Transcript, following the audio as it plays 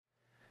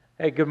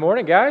Hey, good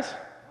morning, guys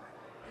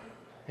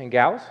and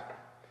gals.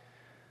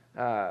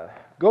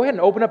 Go ahead and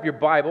open up your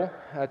Bible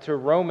to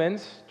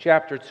Romans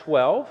chapter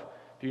 12.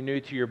 If you're new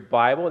to your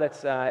Bible,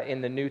 that's in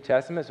the New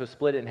Testament, so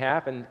split it in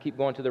half and keep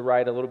going to the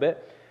right a little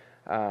bit.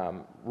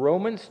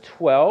 Romans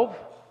 12,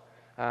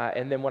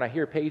 and then when I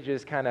hear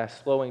pages kind of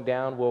slowing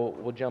down,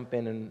 we'll jump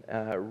in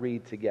and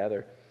read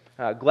together.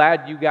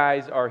 Glad you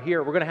guys are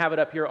here. We're going to have it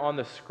up here on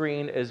the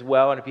screen as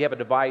well, and if you have a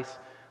device,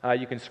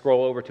 you can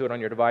scroll over to it on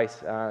your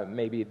device.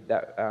 Maybe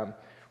that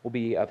will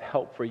be of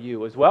help for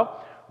you as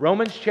well.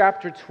 Romans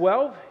chapter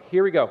 12,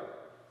 here we go.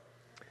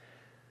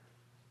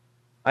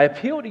 I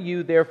appeal to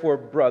you, therefore,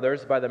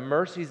 brothers, by the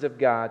mercies of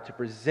God, to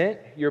present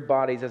your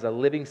bodies as a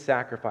living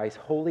sacrifice,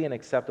 holy and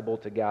acceptable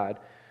to God,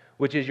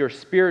 which is your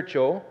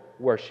spiritual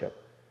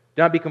worship.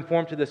 Do not be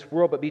conformed to this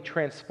world, but be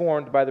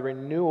transformed by the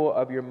renewal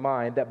of your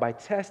mind, that by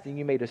testing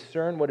you may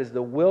discern what is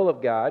the will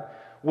of God,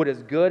 what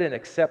is good and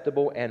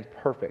acceptable and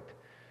perfect.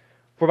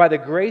 For by the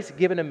grace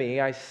given to me,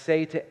 I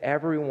say to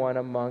everyone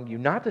among you,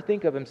 not to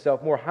think of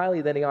himself more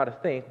highly than he ought to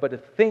think, but to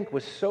think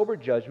with sober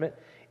judgment,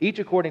 each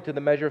according to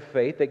the measure of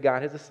faith that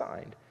God has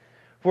assigned.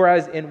 For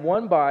as in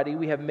one body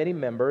we have many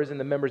members, and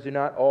the members do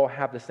not all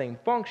have the same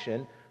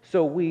function,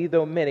 so we,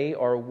 though many,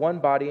 are one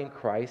body in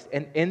Christ,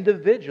 and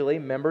individually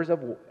members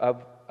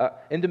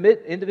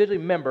individually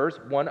members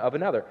one of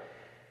another.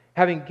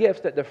 Having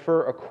gifts that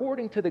differ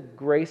according to the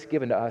grace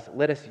given to us,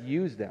 let us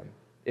use them.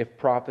 If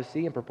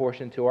prophecy in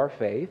proportion to our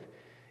faith,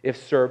 if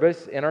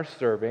service in our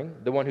serving,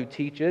 the one who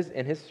teaches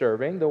in his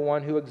serving, the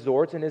one who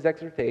exhorts in his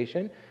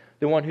exhortation,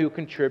 the one who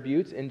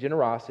contributes in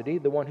generosity,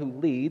 the one who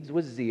leads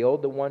with zeal,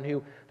 the one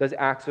who does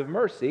acts of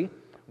mercy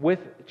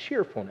with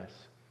cheerfulness.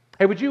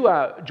 Hey, would you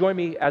join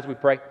me as we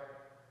pray?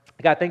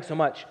 God, thanks so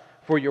much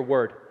for your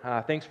word.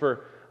 Thanks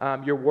for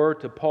your word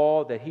to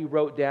Paul that he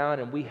wrote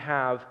down, and we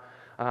have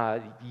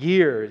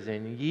years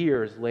and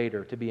years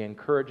later to be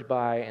encouraged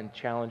by and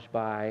challenged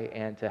by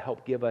and to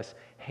help give us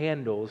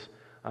handles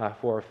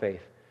for our faith.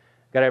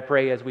 God, I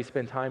pray as we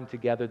spend time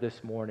together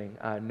this morning,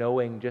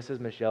 knowing, just as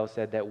Michelle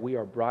said, that we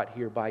are brought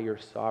here by your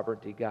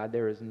sovereignty. God,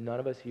 there is none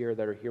of us here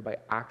that are here by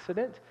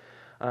accident.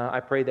 I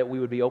pray that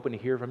we would be open to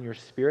hear from your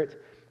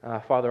Spirit.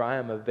 Father, I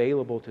am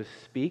available to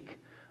speak.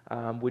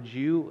 Would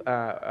you,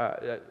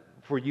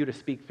 for you to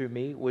speak through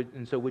me,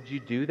 would you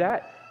do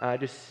that?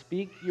 Just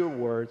speak your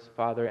words,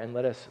 Father, and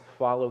let us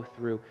follow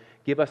through.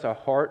 Give us a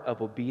heart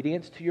of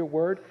obedience to your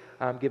word.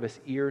 Give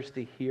us ears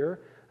to hear.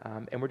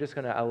 And we're just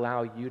going to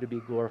allow you to be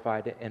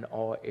glorified in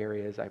all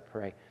areas, I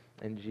pray.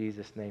 In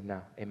Jesus' name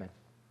now, amen.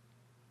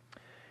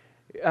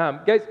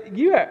 Guys,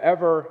 you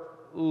ever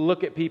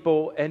look at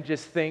people and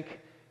just think,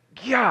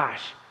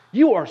 gosh,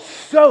 you are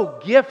so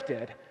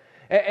gifted.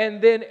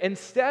 And then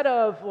instead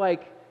of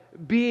like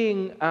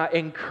being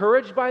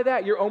encouraged by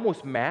that, you're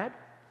almost mad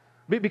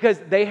because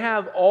they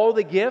have all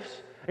the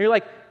gifts. And you're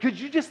like, could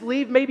you just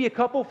leave maybe a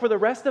couple for the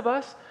rest of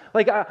us?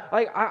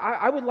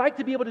 I would like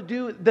to be able to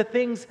do the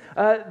things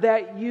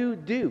that you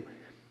do.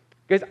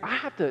 Guys, I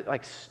have to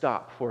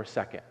stop for a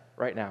second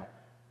right now.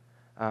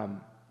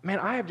 Man,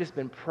 I have just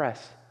been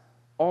pressed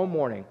all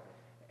morning,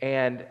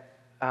 and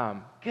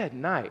good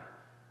night.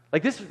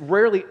 This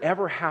rarely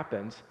ever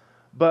happens,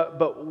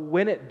 but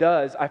when it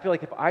does, I feel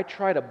like if I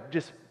try to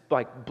just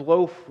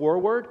blow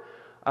forward,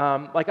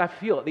 I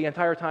feel it the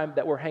entire time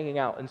that we're hanging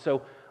out. And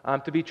so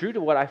to be true to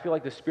what I feel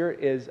like the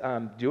Spirit is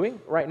doing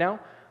right now,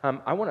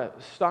 I want to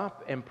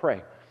stop and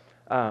pray.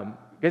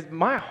 Because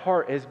my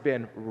heart has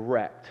been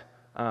wrecked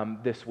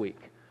this week.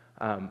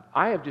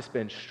 I have just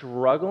been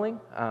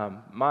struggling.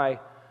 I'm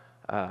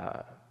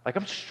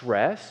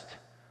stressed.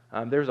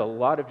 There's a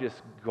lot of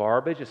just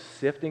garbage just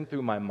sifting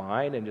through my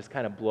mind and just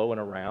kind of blowing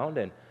around.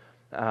 And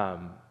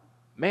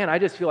man, I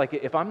just feel like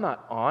if I'm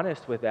not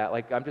honest with that,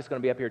 I'm just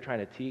going to be up here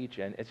trying to teach,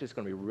 and it's just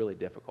going to be really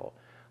difficult.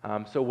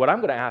 So what I'm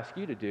going to ask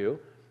you to do,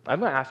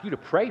 I'm going to ask you to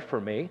pray for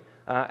me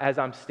as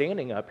I'm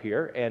standing up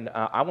here, and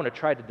I want to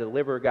try to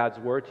deliver God's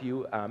word to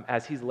you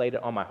as He's laid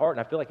it on my heart,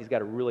 and I feel like He's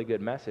got a really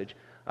good message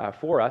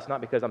for us,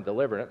 not because I'm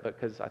delivering it, but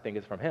because I think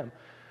it's from Him.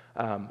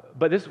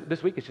 But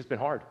this week it's just been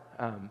hard.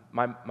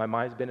 My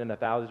mind's been in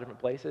 1,000 different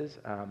places.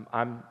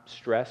 I'm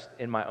stressed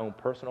in my own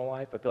personal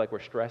life. I feel like we're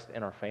stressed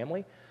in our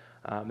family.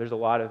 There's a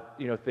lot of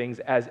things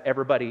as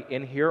everybody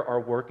in here are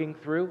working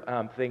through,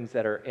 things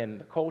that are in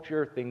the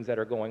culture, things that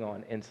are going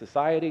on in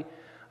society,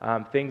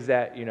 things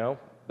that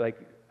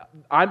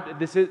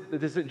this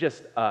isn't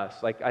just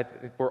us. I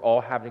think we're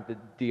all having to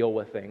deal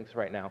with things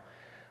right now.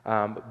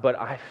 But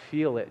I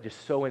feel it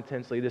just so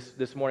intensely.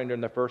 This morning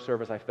during the first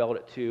service, I felt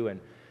it too, and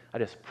I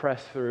just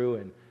pressed through.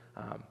 And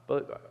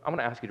but I'm going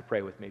to ask you to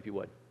pray with me if you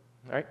would.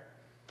 All right.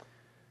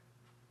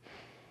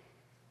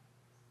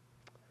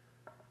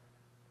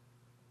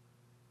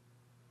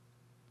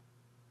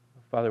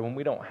 Father, when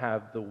we don't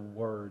have the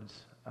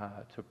words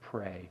to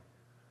pray,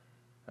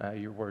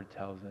 your word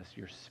tells us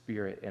your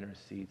Spirit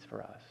intercedes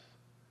for us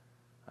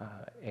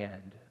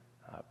and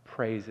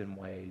prays in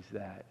ways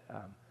that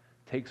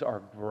takes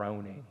our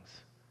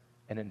groanings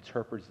and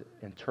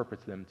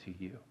interprets them to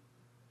you.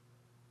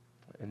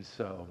 And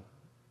so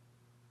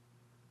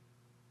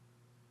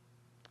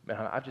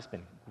man, I've just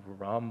been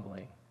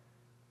grumbling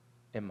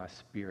in my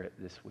spirit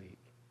this week,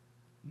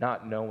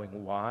 not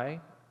knowing why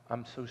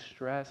I'm so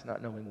stressed,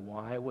 not knowing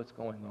why what's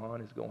going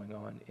on is going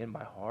on in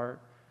my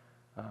heart.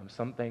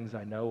 Some things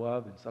I know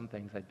of and some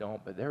things I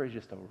don't, but there is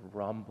just a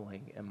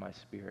rumbling in my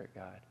spirit,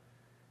 God.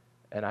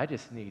 And I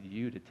just need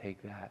you to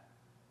take that,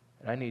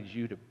 and I need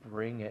you to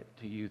bring it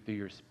to you through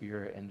your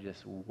Spirit and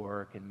just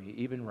work in me,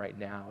 even right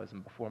now as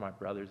I'm before my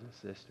brothers and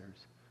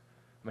sisters.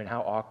 I mean,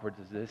 how awkward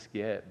does this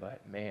get?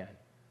 But man,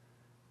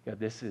 God,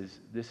 this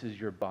is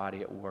your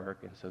body at work.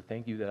 And so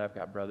thank you that I've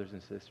got brothers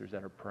and sisters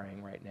that are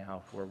praying right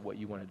now for what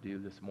you want to do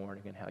this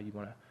morning and how you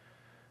want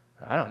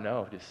to, I don't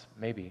know, just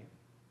maybe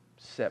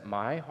set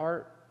my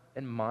heart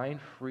and mind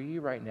free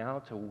right now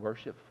to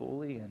worship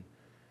fully, and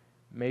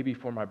maybe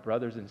for my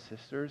brothers and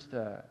sisters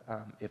to,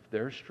 if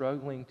they're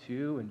struggling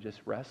too and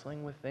just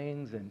wrestling with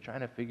things and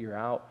trying to figure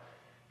out,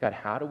 God,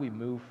 how do we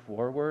move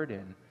forward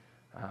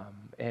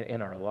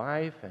in our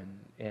life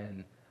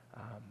and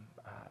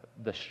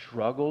the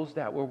struggles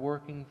that we're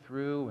working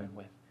through, and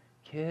with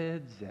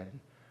kids and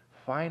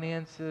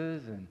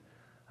finances and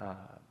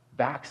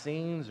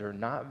vaccines or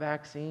not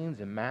vaccines,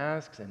 and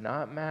masks and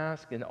not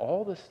masks, and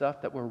all the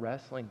stuff that we're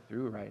wrestling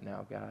through right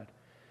now, God.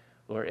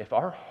 Lord, if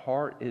our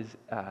heart is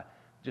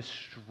just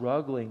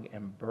struggling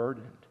and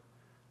burdened,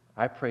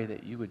 I pray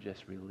that you would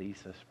just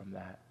release us from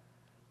that.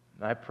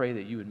 And I pray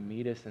that you would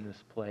meet us in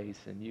this place,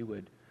 and you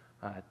would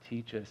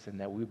teach us, and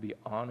that we would be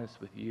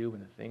honest with you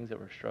and the things that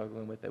we're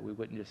struggling with, that we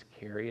wouldn't just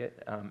carry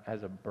it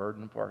as a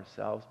burden for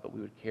ourselves, but we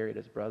would carry it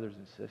as brothers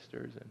and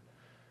sisters. And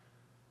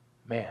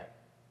man,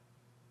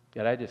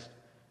 God,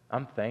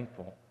 I'm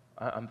thankful.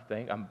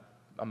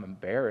 I'm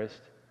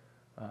embarrassed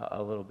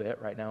a little bit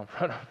right now in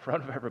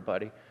front of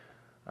everybody.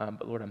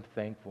 But Lord, I'm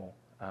thankful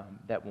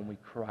that when we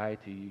cry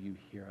to you, you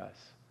hear us,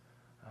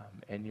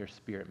 and your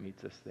Spirit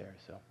meets us there.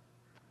 So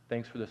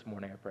thanks for this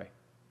morning, I pray.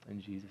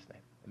 In Jesus'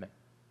 name, amen.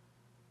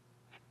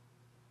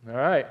 All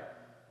right.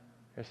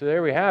 So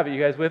there we have it.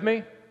 You guys with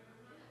me?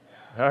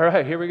 All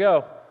right, here we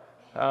go.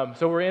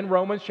 So we're in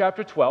Romans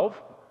chapter 12.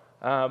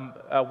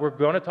 We're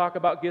going to talk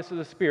about gifts of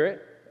the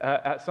Spirit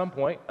at some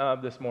point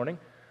this morning.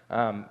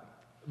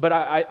 But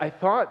I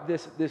thought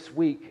this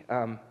week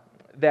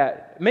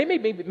that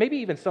maybe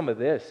even some of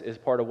this is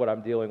part of what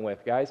I'm dealing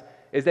with, guys,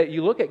 is that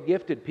you look at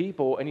gifted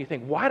people and you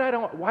think, why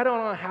don't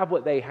I have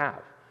what they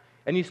have?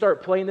 And you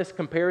start playing this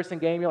comparison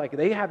game. You're like,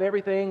 they have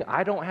everything,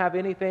 I don't have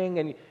anything,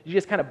 and you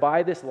just kind of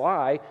buy this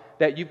lie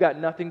that you've got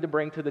nothing to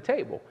bring to the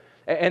table.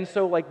 And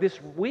so like this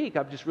week,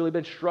 I've just really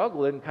been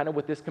struggling kind of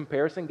with this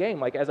comparison game.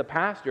 Like as a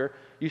pastor,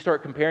 you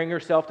start comparing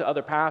yourself to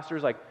other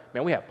pastors. Like,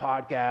 man, we have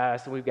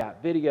podcasts and we've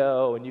got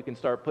video, and you can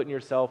start putting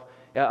yourself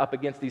up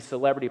against these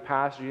celebrity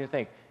pastors, and you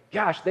think,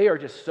 gosh, they are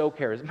just so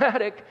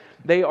charismatic.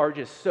 They are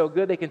just so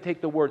good. They can take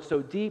the word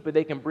so deep, and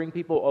they can bring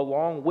people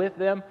along with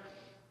them.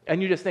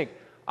 And you just think,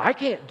 I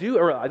can't do,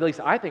 or at least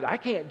I think I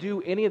can't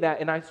do any of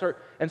that.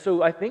 And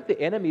so I think the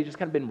enemy has just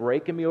kind of been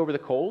raking me over the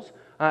coals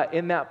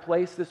in that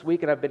place this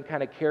week, and I've been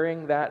kind of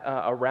carrying that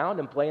around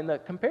and playing the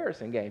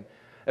comparison game.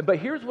 But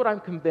here's what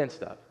I'm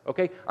convinced of,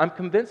 okay? I'm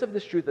convinced of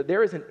this truth, that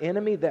there is an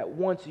enemy that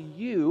wants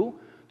you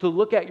to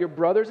look at your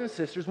brothers and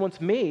sisters,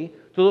 wants me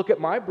to look at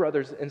my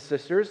brothers and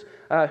sisters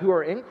who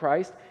are in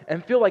Christ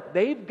and feel like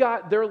they've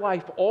got their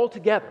life all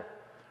together,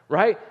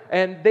 right?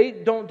 And they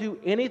don't do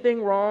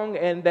anything wrong,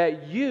 and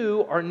that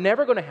you are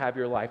never going to have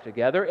your life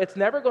together. It's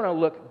never going to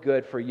look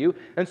good for you.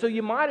 And so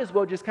you might as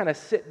well just kind of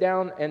sit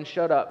down and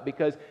shut up,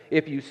 because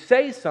if you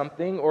say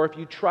something or if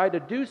you try to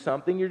do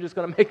something, you're just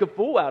going to make a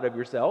fool out of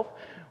yourself,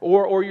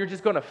 or you're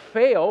just going to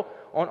fail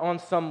on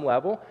some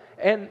level.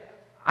 And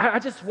I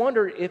just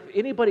wonder if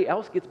anybody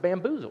else gets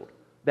bamboozled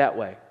that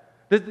way.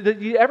 Do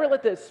you ever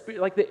let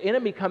the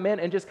enemy come in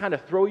and just kind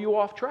of throw you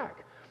off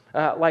track?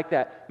 Like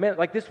that. Man,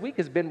 like this week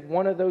has been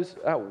one of those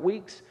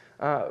weeks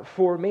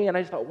for me, and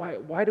I just thought,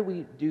 why do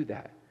we do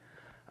that?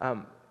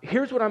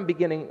 Here's what I'm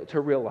beginning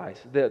to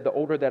realize the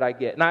older that I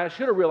get. And I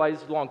should have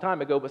realized this a long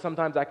time ago, but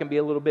sometimes I can be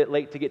a little bit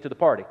late to get to the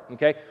party,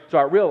 okay? So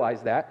I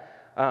realized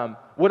that.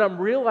 What I'm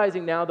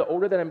realizing now, the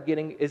older that I'm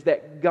getting, is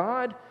that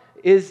God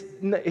he's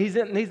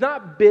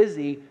not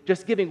busy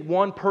just giving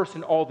one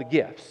person all the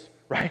gifts,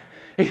 right?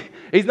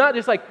 He's not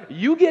just like,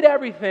 you get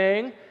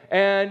everything,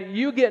 and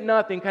you get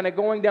nothing, kind of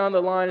going down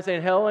the line and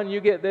saying, Helen,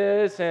 you get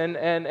this,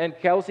 and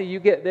Kelsey, you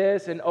get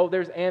this, and oh,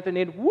 there's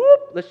Anthony, and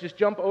whoop, let's just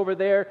jump over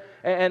there,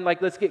 and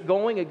like, let's get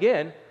going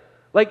again.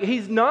 Like,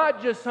 he's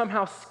not just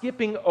somehow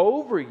skipping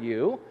over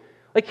you.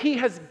 Like, he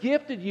has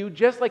gifted you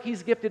just like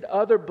he's gifted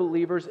other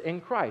believers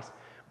in Christ.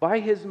 By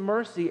his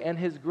mercy and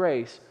his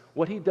grace,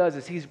 what he does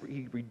is he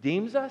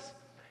redeems us.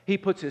 He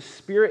puts his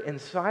Spirit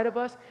inside of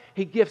us.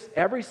 He gifts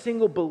every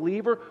single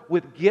believer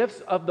with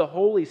gifts of the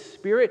Holy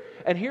Spirit.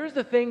 And here's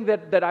the thing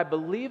that I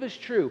believe is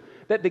true,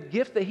 that the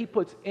gifts that he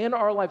puts in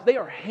our lives, they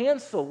are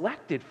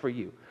hand-selected for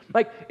you.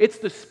 Like, it's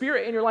the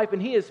Spirit in your life,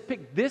 and he has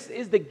picked, this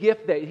is the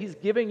gift that he's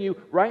giving you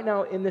right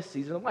now in this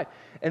season of life.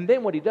 And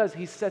then what he does,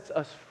 he sets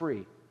us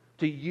free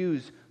to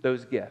use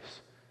those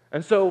gifts.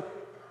 And so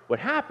what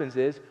happens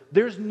is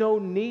there's no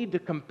need to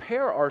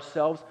compare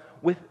ourselves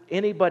with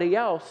anybody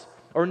else,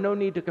 or no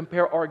need to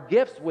compare our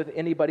gifts with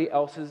anybody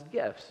else's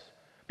gifts,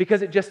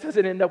 because it just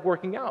doesn't end up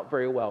working out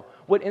very well.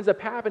 What ends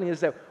up happening is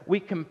that we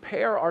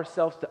compare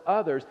ourselves to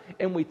others,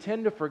 and we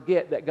tend to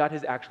forget that God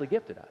has actually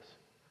gifted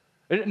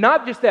us.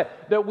 Not just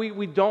that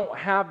we don't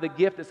have the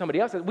gift that somebody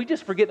else has. We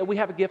just forget that we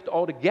have a gift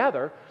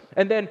altogether,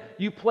 and then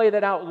you play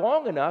that out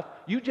long enough,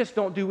 you just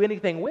don't do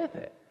anything with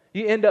it.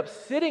 You end up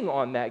sitting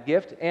on that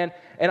gift, and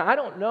I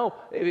don't know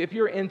if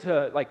you're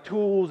into like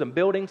tools and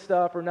building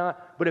stuff or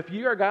not, but if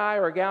you're a guy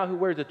or a gal who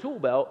wears a tool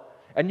belt,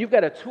 and you've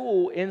got a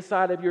tool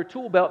inside of your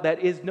tool belt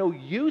that is no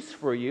use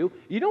for you,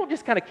 you don't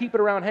just kind of keep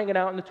it around hanging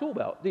out in the tool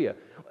belt, do you?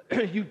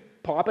 You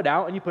pop it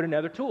out and you put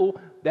another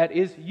tool that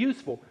is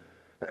useful.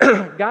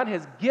 God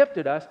has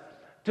gifted us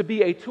to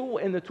be a tool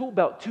in the tool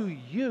belt to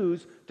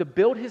use to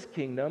build His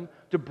kingdom,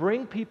 to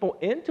bring people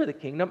into the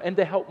kingdom, and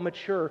to help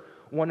mature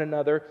one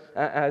another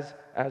as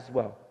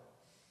well.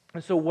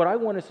 And so what I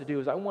want us to do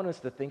is I want us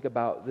to think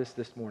about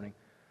this morning.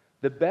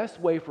 The best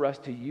way for us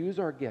to use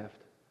our gift,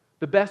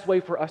 the best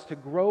way for us to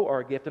grow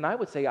our gift, and I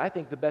would say I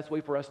think the best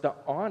way for us to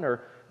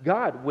honor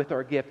God with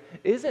our gift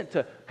isn't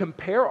to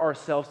compare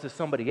ourselves to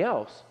somebody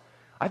else.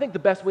 I think the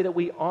best way that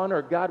we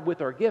honor God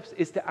with our gifts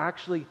is to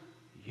actually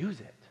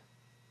use it,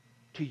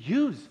 to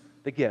use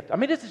the gift. I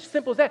mean, it's as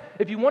simple as that.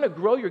 If you want to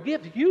grow your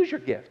gift, use your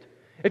gift.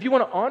 If you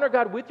want to honor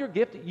God with your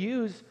gift,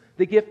 use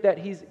the gift that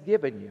He's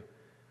given you.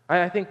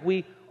 I think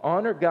we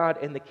honor God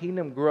and the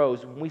kingdom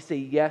grows when we say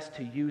yes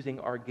to using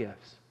our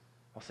gifts.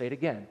 I'll say it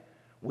again.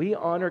 We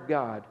honor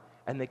God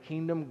and the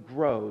kingdom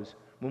grows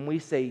when we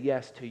say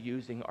yes to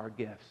using our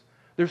gifts.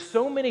 There's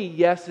so many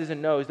yeses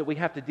and nos that we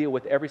have to deal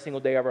with every single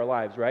day of our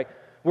lives, right?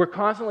 We're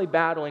constantly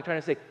battling, trying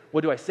to say,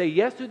 well, do I say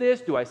yes to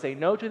this? Do I say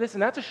no to this?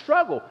 And that's a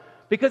struggle,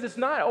 because it's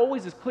not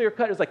always as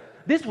clear-cut as like,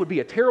 this would be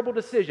a terrible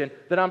decision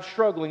that I'm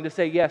struggling to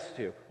say yes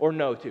to or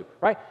no to,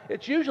 right?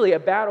 It's usually a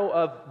battle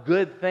of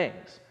good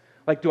things.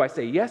 Like, do I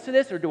say yes to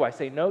this or do I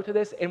say no to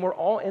this? And we're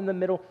all in the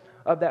middle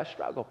of that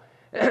struggle.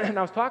 And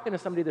I was talking to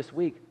somebody this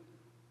week,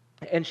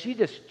 and she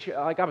just,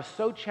 like, I was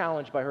so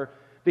challenged by her,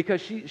 because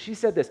she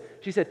said this.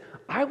 She said,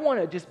 I want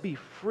to just be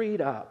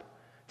freed up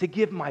to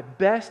give my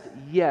best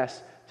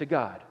yes to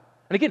God.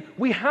 And again,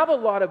 we have a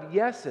lot of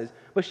yeses,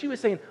 but she was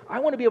saying, I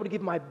want to be able to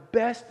give my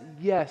best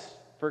yes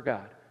for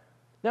God.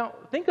 Now,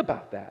 think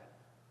about that.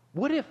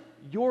 What if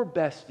your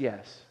best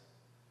yes,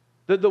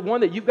 the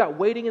one that you've got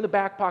waiting in the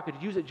back pocket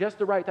to use at just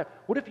the right time,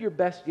 what if your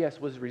best yes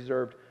was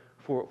reserved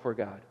for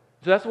God?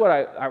 So that's what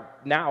I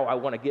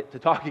want to get to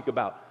talking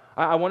about.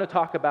 I want to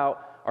talk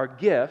about our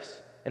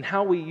gifts and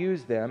how we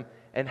use them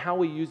and how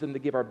we use them to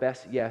give our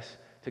best yes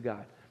to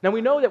God. Now,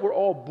 we know that we're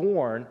all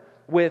born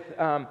with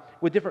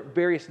different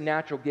various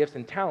natural gifts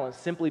and talents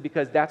simply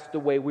because that's the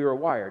way we were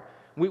wired.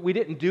 We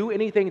didn't do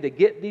anything to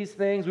get these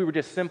things. We were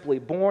just simply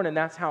born, and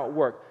that's how it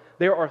worked.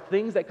 There are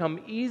things that come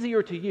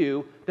easier to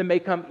you than may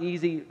come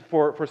easy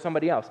for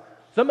somebody else.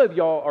 Some of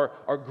y'all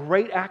are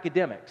great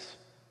academics,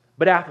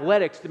 but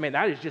athletics, man,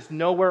 that is just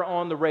nowhere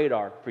on the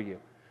radar for you.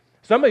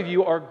 Some of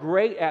you are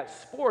great at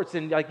sports,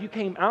 and like you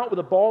came out with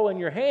a ball in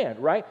your hand,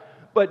 right?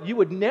 But you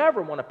would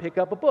never want to pick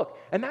up a book.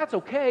 And that's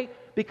okay,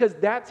 because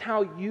that's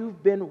how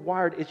you've been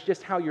wired. It's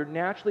just how you're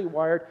naturally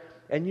wired,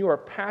 and you are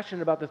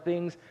passionate about the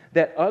things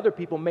that other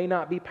people may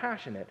not be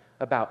passionate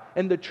about.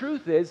 And the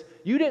truth is,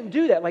 you didn't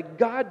do that. Like,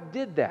 God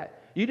did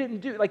that. You didn't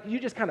do, like, you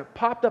just kind of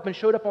popped up and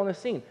showed up on the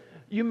scene.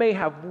 You may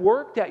have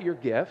worked at your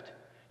gift.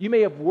 You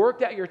may have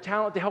worked at your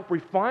talent to help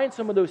refine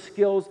some of those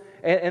skills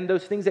and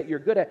those things that you're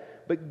good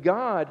at. But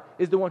God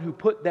is the one who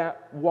put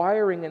that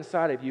wiring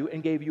inside of you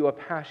and gave you a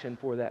passion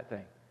for that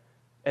thing.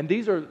 And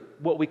these are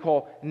what we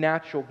call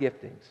natural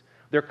giftings.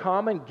 They're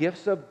common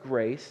gifts of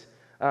grace.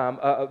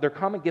 They're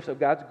common gifts of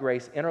God's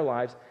grace in our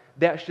lives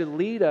that should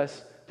lead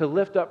us to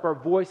lift up our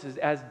voices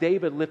as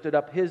David lifted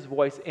up his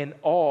voice in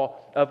awe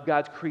of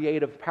God's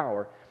creative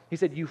power. He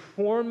said, "You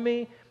formed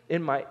me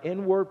in my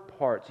inward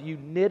parts. You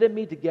knitted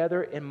me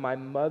together in my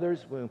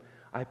mother's womb.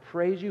 I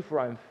praise you, for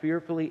I am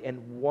fearfully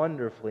and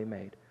wonderfully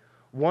made.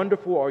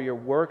 Wonderful are your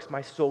works.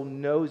 My soul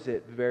knows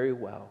it very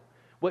well."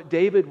 What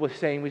David was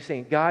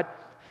saying, God,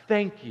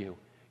 thank you.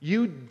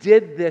 You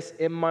did this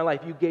in my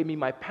life. You gave me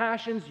my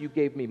passions. You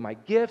gave me my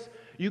gifts.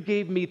 You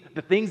gave me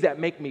the things that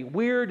make me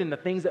weird and the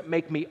things that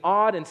make me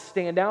odd and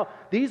stand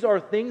out. These are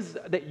things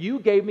that you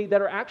gave me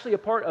that are actually a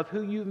part of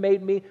who you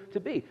made me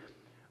to be.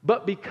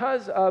 But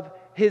because of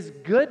His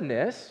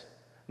goodness,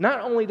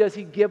 not only does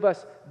He give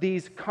us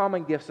these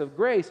common gifts of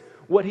grace,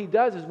 what He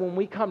does is when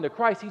we come to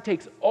Christ, He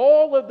takes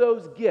all of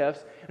those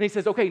gifts and He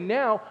says, okay,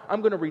 now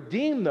I'm going to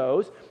redeem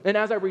those. And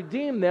as I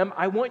redeem them,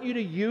 I want you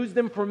to use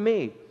them for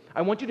me.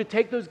 I want you to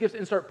take those gifts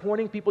and start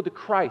pointing people to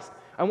Christ.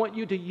 I want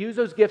you to use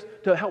those gifts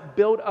to help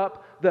build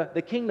up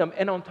the kingdom.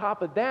 And on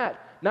top of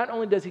that, not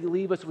only does He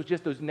leave us with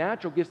just those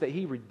natural gifts that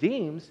He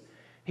redeems,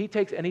 He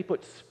takes and He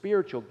puts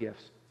spiritual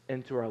gifts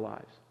into our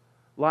lives.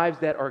 Lives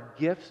that are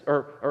gifts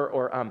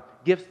or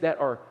gifts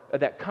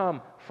that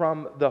come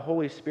from the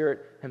Holy Spirit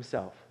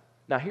Himself.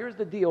 Now, here's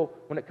the deal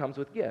when it comes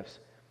with gifts.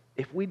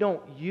 If we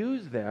don't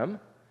use them,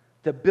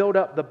 to build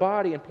up the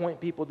body and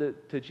point people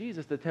to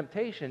Jesus, the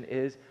temptation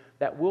is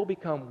that we'll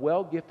become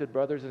well-gifted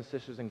brothers and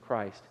sisters in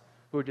Christ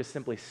who are just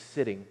simply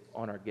sitting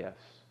on our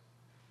gifts.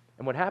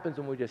 And what happens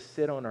when we just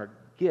sit on our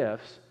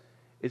gifts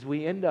is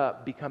we end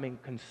up becoming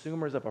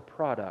consumers of a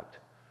product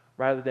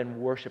rather than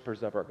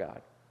worshipers of our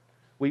God.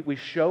 We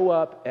show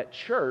up at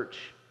church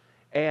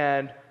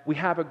and we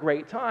have a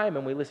great time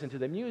and we listen to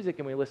the music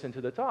and we listen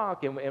to the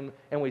talk and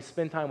we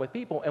spend time with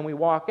people and we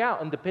walk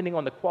out, and depending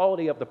on the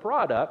quality of the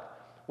product,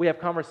 we have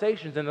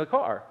conversations in the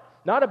car.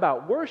 Not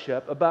about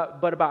worship,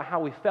 but about how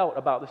we felt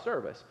about the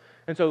service.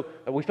 And so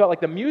we felt like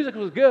the music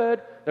was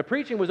good, the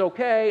preaching was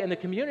okay, and the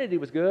community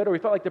was good, or we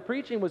felt like the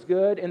preaching was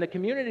good, and the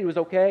community was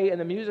okay, and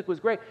the music was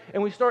great.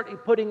 And we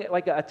start putting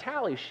like a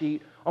tally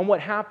sheet on what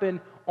happened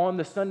on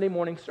the Sunday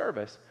morning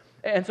service.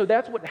 And so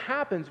that's what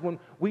happens when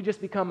we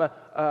just become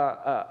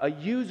a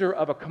user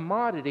of a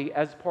commodity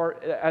as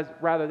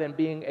rather than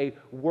being a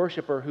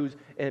worshiper who's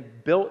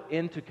built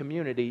into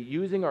community,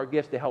 using our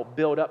gifts to help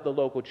build up the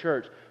local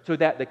church so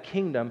that the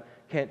kingdom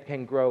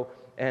can grow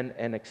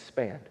and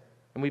expand.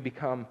 And we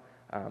become,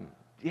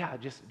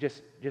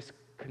 just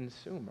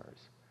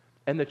consumers.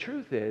 And the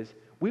truth is,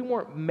 we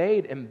weren't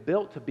made and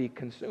built to be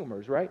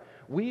consumers, right?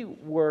 We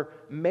were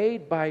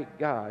made by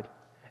God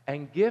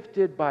and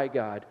gifted by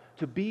God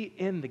to be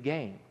in the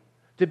game,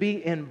 to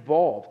be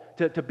involved,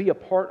 to be a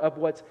part of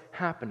what's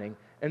happening.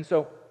 And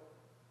so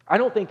I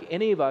don't think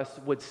any of us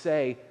would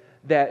say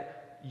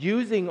that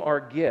using our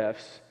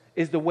gifts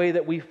is the way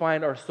that we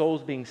find our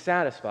souls being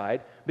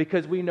satisfied,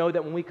 because we know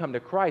that when we come to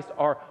Christ,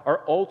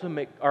 our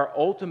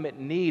ultimate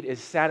need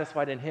is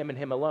satisfied in Him and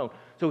Him alone.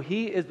 So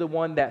He is the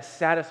one that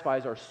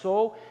satisfies our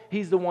soul.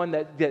 He's the one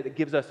that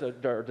gives us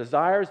our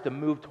desires to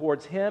move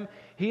towards Him.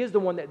 He is the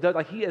one that does,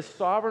 like He is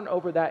sovereign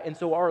over that, and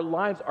so our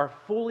lives are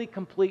fully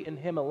complete in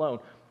Him alone.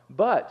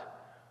 But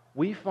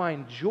we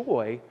find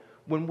joy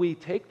when we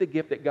take the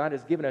gift that God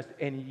has given us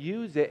and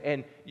use it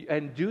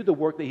and do the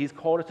work that He's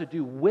called us to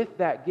do with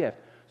that gift.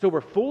 So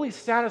we're fully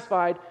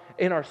satisfied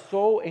in our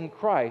soul in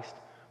Christ,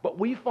 but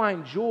we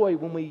find joy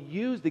when we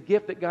use the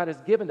gift that God has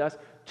given us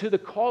to the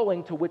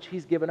calling to which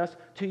He's given us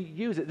to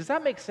use it. Does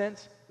that make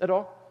sense at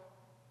all?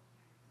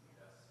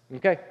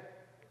 Okay.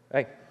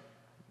 Hey,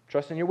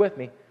 trusting you're with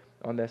me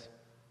on this.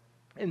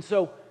 And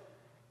so,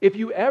 if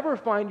you ever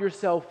find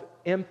yourself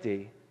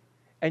empty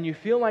and you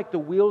feel like the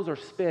wheels are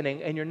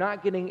spinning and you're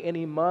not getting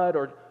any mud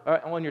or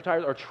on your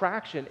tires or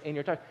traction in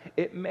your tires,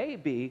 it may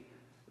be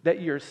that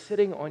you're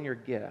sitting on your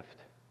gift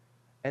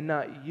and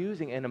not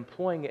using and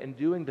employing it and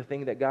doing the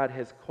thing that God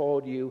has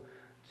called you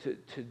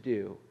to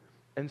do.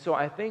 And so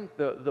I think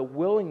the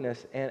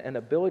willingness and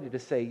ability to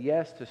say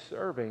yes to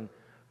serving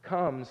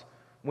comes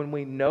when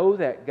we know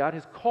that God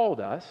has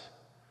called us,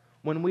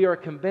 when we are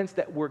convinced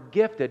that we're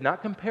gifted,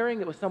 not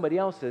comparing it with somebody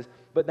else's,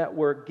 but that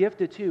we're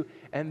gifted too,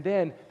 and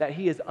then that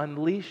He has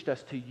unleashed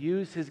us to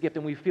use His gift,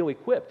 and we feel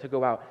equipped to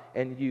go out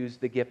and use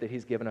the gift that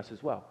He's given us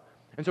as well.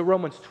 And so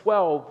Romans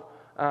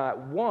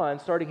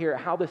 12:1, starting here,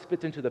 how this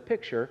fits into the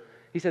picture,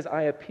 he says,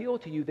 I appeal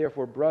to you,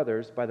 therefore,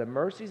 brothers, by the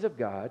mercies of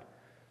God,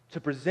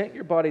 to present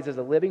your bodies as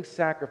a living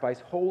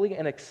sacrifice, holy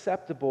and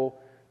acceptable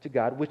to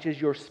God, which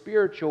is your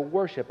spiritual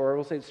worship, or I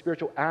will say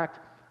spiritual act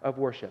of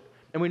worship.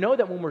 And we know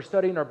that when we're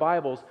studying our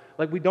Bibles,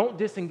 like we don't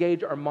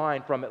disengage our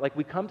mind from it. Like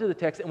we come to the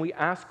text and we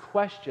ask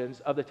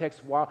questions of the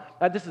text. While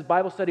this is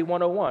Bible Study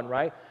 101,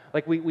 right?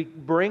 Like we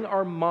bring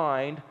our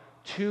mind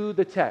to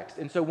the text.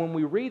 And so when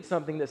we read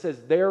something that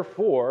says,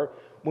 therefore,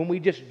 when we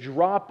just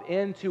drop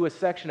into a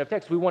section of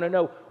text, we want to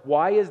know,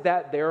 why is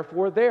that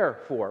therefore,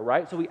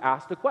 right? So we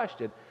ask the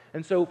question.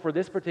 And so for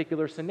this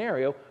particular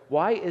scenario,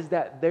 why is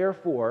that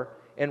therefore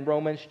in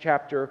Romans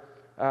chapter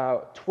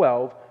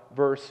 12,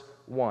 verse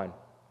 1?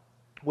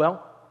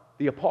 Well,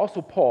 the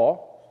Apostle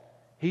Paul,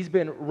 he's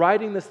been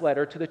writing this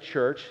letter to the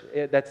church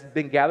that's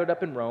been gathered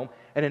up in Rome,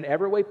 and in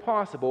every way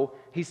possible,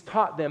 he's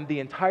taught them the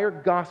entire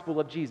gospel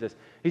of Jesus.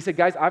 He said,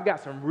 guys, I've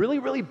got some really,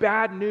 really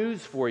bad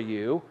news for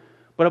you,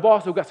 but I've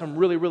also got some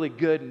really, really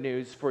good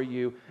news for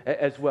you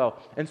as well.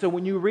 And so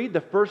when you read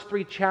the first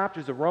 3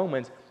 chapters of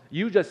Romans,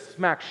 you just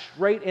smack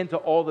straight into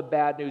all the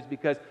bad news,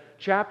 because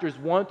chapters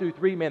 1 through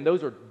 3, man,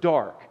 those are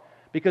dark.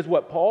 Because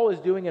what Paul is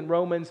doing in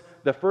Romans,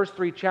 the first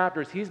 3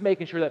 chapters, he's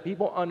making sure that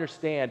people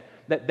understand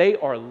that they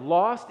are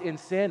lost in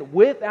sin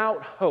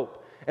without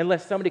hope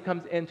unless somebody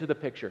comes into the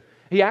picture.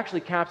 He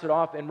actually caps it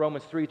off in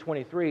Romans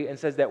 3:23 and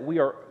says that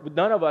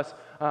none of us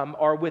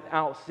are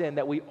without sin,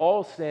 that we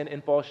all sin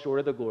and fall short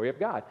of the glory of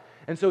God.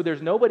 And so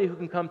there's nobody who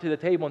can come to the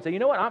table and say, you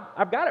know what,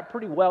 I've got it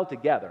pretty well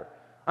together.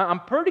 I'm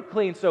pretty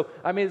clean, so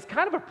I mean, it's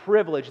kind of a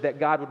privilege that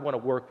God would want to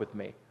work with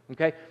me.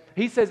 Okay?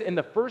 He says in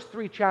the first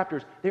 3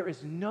 chapters, there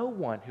is no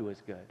one who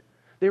is good.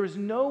 There is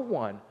no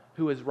one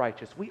who is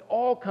righteous. We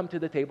all come to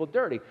the table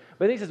dirty.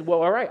 But then he says,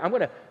 well, all right, I'm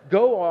going to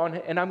go on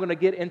and I'm going to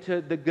get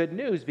into the good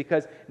news,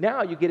 because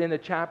now you get into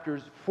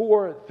chapters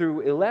 4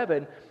 through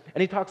 11,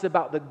 and he talks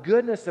about the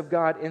goodness of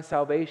God in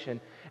salvation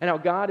and how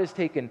God has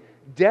taken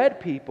dead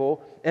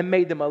people and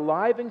made them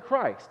alive in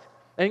Christ.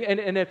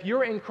 And if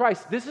you're in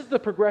Christ, this is the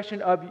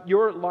progression of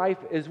your life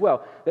as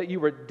well. That you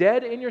were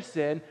dead in your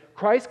sin,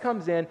 Christ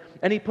comes in,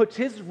 and he puts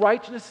his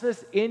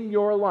righteousness in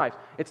your life.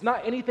 It's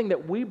not anything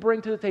that we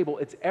bring to the table.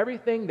 It's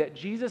everything that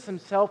Jesus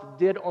himself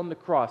did on the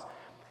cross.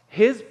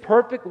 His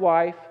perfect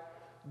life,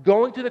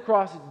 going to the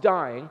cross,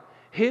 dying,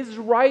 his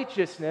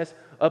righteousness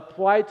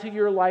applied to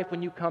your life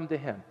when you come to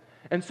him.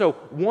 And so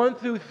 1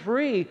 through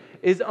 3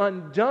 is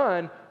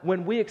undone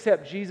when we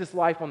accept Jesus'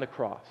 life on the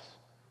cross.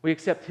 We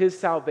accept his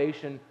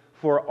salvation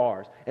for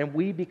ours. And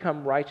we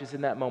become righteous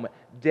in that moment,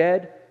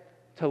 dead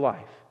to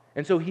life.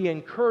 And so he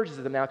encourages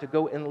them now to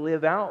go and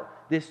live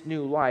out this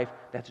new life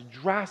that's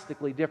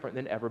drastically different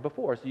than ever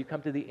before. So you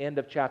come to the end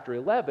of chapter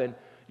 11,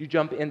 you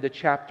jump into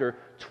chapter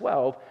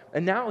 12,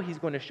 and now he's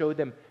going to show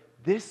them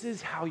this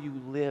is how you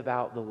live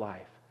out the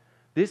life.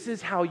 This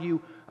is how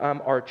you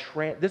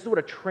this is what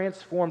a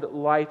transformed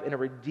life in a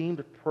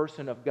redeemed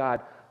person of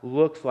God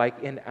looks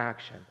like in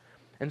action.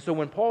 And so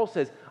when Paul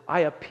says,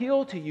 I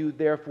appeal to you,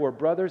 therefore,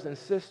 brothers and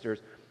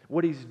sisters,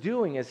 what he's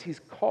doing is he's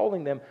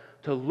calling them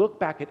to look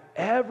back at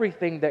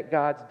everything that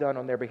God's done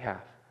on their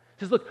behalf.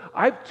 He says, look,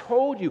 I've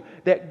told you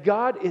that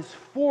God is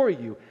for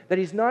you, that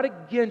he's not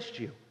against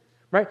you,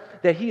 right?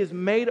 That he has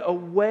made a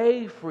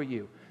way for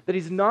you, that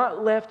he's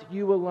not left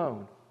you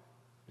alone.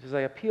 He says,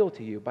 I appeal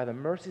to you by the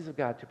mercies of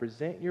God to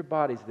present your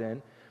bodies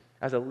then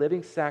as a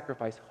living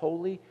sacrifice,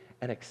 holy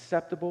and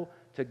acceptable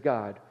to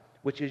God,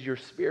 which is your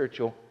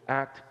spiritual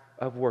act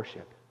of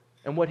worship.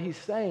 And what he's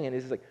saying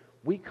is like,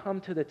 we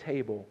come to the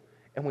table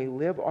and we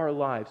live our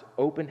lives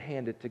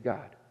open-handed to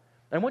God.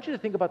 And I want you to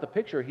think about the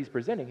picture he's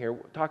presenting here,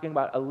 talking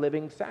about a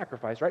living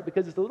sacrifice, right?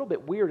 Because it's a little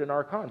bit weird in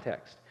our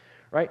context,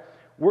 right?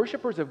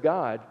 Worshipers of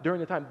God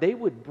during the time, they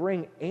would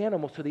bring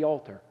animals to the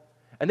altar.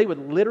 And they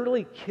would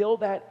literally kill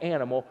that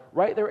animal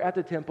right there at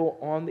the temple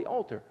on the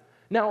altar.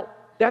 Now,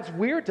 that's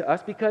weird to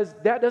us because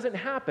that doesn't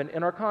happen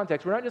in our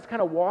context. We're not just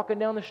kind of walking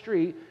down the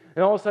street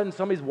and all of a sudden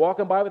somebody's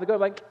walking by with a gun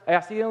like, hey,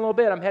 I'll see you in a little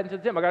bit. I'm heading to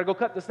the temple. I got to go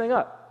cut this thing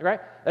up,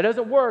 right? That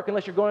doesn't work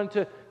unless you're going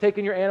to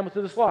taking your animal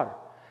to the slaughter.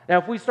 Now,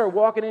 if we start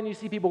walking in, you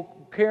see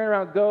people carrying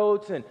around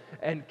goats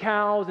and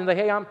cows and like,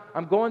 hey,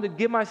 I'm going to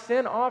give my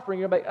sin offering.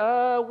 You're like,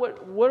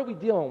 what are we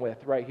dealing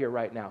with right here,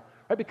 right now?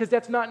 Right? Because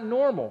that's not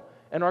normal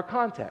in our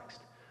context.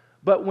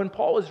 But when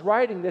Paul is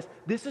writing this,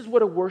 this is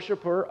what a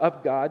worshiper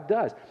of God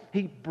does.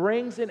 He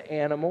brings an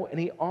animal and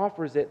he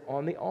offers it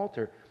on the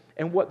altar.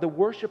 And what the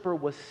worshiper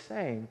was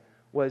saying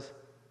was,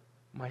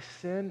 my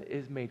sin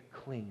is made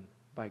clean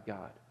by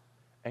God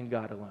and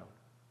God alone.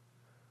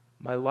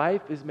 My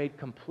life is made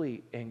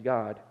complete in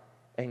God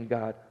and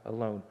God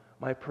alone.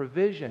 My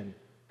provision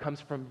comes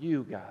from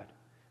you, God.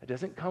 It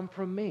doesn't come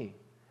from me.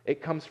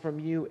 It comes from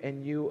you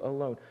and you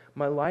alone.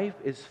 My life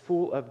is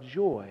full of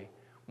joy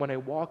when I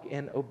walk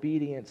in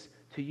obedience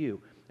to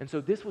you. And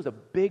so this was a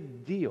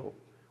big deal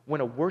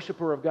when a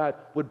worshiper of God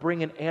would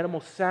bring an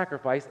animal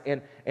sacrifice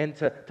and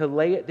to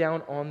lay it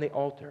down on the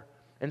altar.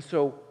 And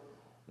so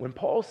when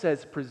Paul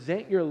says,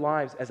 present your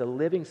lives as a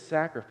living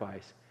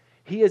sacrifice,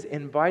 he is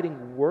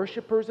inviting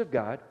worshipers of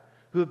God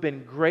who have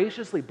been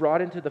graciously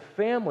brought into the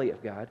family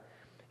of God.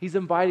 He's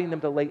inviting them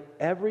to lay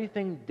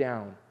everything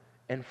down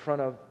in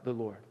front of the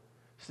Lord.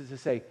 So to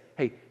say,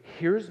 hey,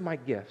 here's my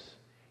gifts,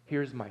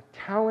 here's my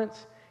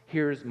talents,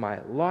 here's my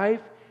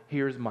life,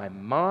 here's my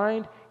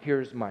mind,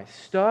 here's my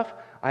stuff.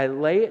 I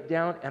lay it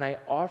down and I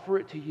offer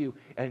it to you,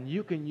 and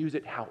you can use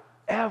it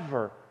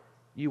however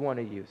you want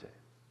to use it.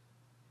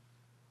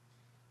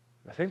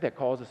 I think that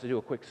calls us to do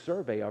a quick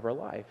survey of our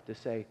life to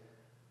say,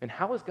 and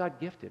how has God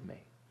gifted me?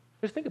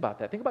 Just think about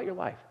that. Think about your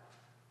life.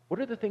 What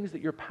are the things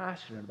that you're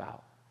passionate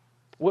about?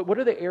 What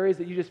are the areas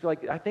that you just feel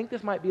like, I think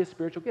this might be a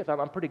spiritual gift.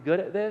 I'm pretty good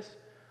at this.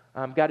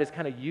 God is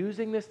kind of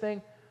using this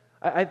thing.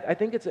 I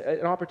think it's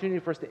an opportunity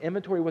for us to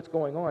inventory what's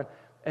going on.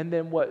 And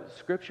then what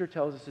Scripture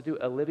tells us to do,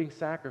 a living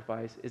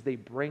sacrifice, is they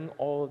bring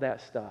all of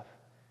that stuff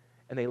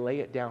and they lay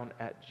it down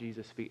at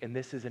Jesus' feet. And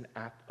this is an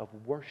act of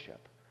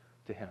worship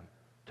to him,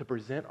 to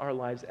present our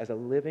lives as a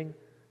living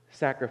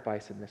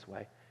sacrifice in this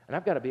way. And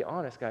I've got to be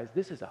honest, guys,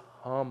 this is a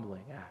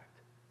humbling act.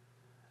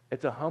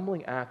 It's a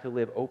humbling act to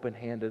live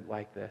open-handed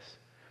like this.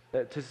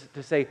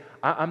 To say,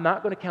 I'm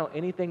not going to count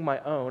anything my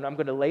own. I'm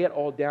going to lay it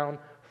all down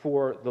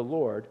for the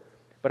Lord.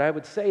 But I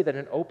would say that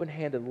an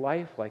open-handed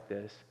life like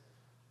this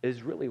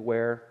is really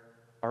where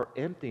our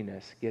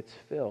emptiness gets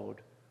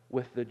filled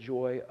with the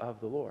joy of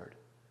the Lord.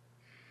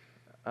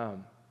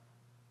 I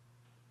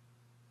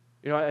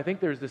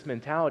think there's this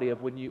mentality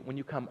of when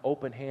you come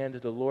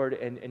open-handed to the Lord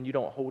and you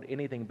don't hold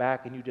anything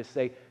back and you just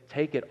say,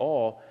 take it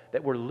all,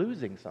 that we're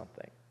losing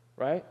something,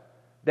 right?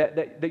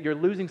 That you're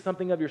losing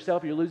something of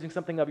yourself, you're losing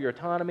something of your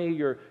autonomy,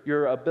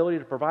 your ability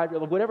to provide,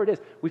 whatever it is.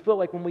 We feel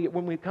like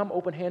when we come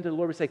open-handed to the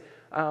Lord, we say,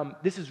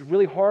 this is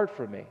really hard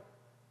for me.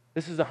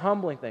 This is a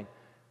humbling thing.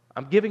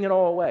 I'm giving it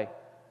all away.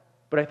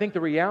 But I think the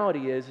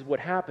reality is what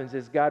happens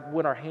is God,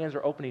 when our hands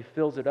are open, he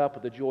fills it up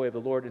with the joy of the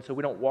Lord. And so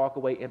we don't walk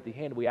away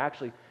empty-handed. We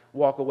actually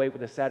walk away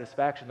with the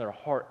satisfaction that our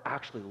heart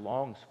actually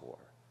longs for.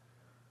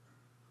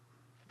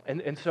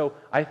 And so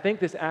I think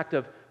this act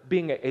of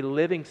being a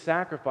living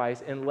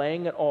sacrifice and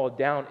laying it all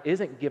down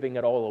isn't giving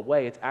it all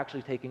away. It's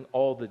actually taking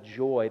all the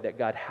joy that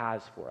God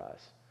has for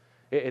us.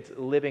 It's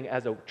living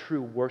as a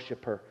true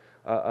worshiper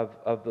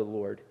of the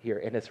Lord here,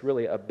 and it's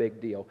really a big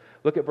deal.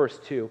 Look at verse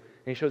 2, and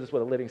he shows us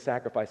what a living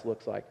sacrifice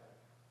looks like.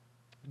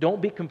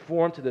 Don't be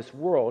conformed to this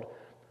world,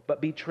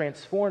 but be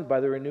transformed by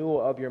the renewal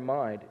of your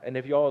mind. And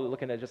if y'all are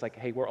looking at just like,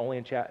 hey, we're only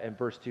in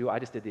verse 2, I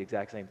just did the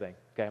exact same thing.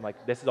 Okay, I'm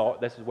like, this is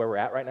where we're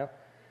at right now.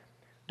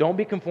 Don't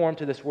be conformed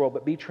to this world,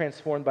 but be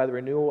transformed by the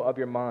renewal of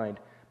your mind,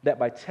 that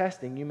by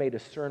testing you may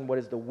discern what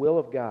is the will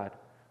of God,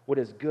 what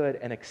is good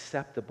and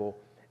acceptable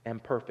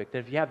and perfect.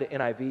 And if you have the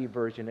NIV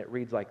version, it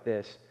reads like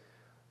this: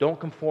 don't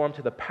conform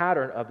to the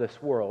pattern of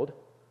this world.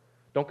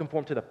 Don't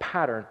conform to the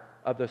pattern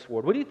of this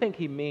world. What do you think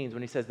he means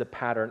when he says the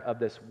pattern of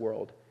this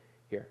world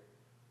here?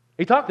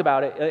 He talked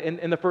about it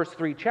in the first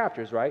 3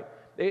 chapters, right?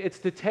 It's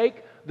to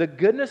take the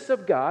goodness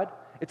of God,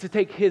 it's to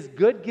take his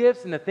good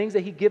gifts and the things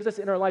that he gives us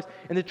in our lives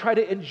and to try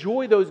to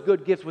enjoy those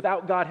good gifts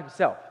without God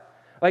himself.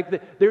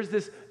 Like there's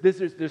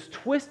this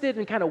twisted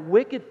and kind of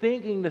wicked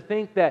thinking to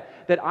think that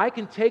I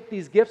can take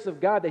these gifts of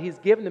God that he's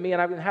given to me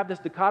and I can have this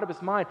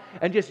dichotomous mind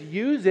and just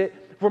use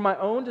it for my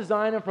own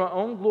design and for my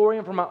own glory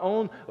and for my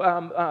own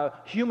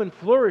human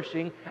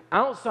flourishing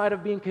outside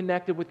of being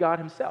connected with God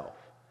himself.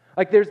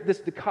 Like there's this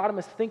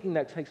dichotomous thinking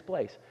that takes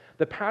place.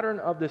 The pattern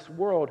of this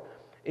world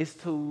is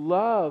to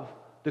love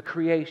the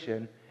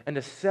creation and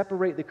to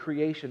separate the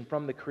creation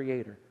from the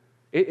Creator.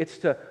 It's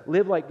to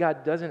live like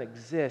God doesn't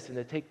exist and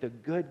to take the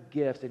good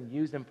gifts and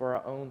use them for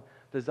our own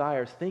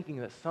desires, thinking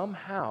that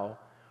somehow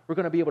we're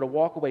going to be able to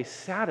walk away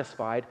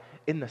satisfied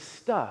in the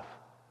stuff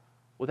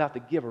without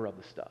the giver of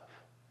the stuff.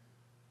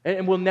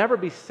 And we'll never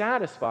be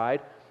satisfied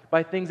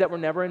by things that were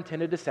never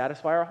intended to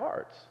satisfy our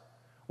hearts.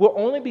 We'll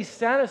only be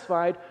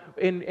satisfied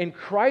in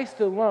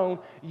Christ alone,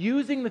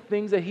 using the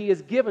things that he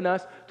has given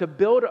us to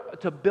build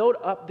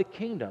up the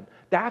kingdom.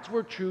 That's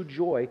where true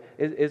joy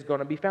is going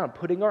to be found,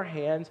 putting our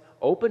hands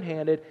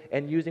open-handed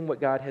and using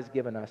what God has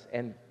given us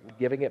and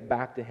giving it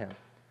back to him.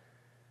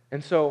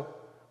 And so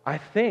I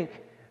think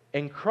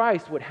in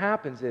Christ what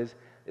happens is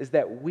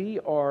that we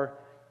are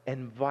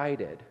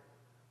invited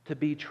to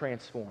be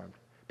transformed,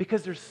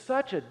 because there's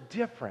such a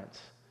difference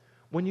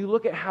when you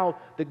look at how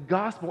the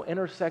gospel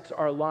intersects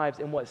our lives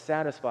and what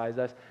satisfies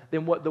us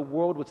than what the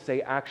world would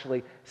say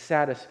actually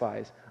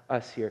satisfies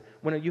us here.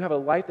 When you have a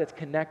life that's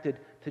connected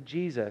to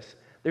Jesus,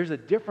 there's a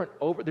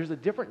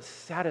different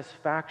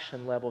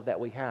satisfaction level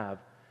that we have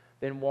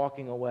than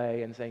walking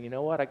away and saying, you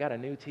know what, I got a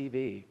new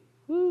TV.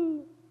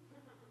 Woo!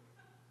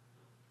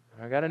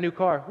 I got a new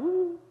car.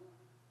 Woo!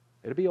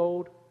 It'll be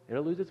old.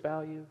 It'll lose its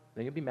value.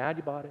 Then you'll be mad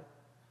you bought it.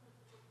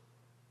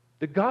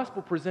 The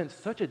gospel presents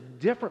such a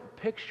different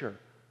picture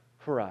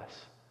for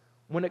us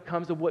when it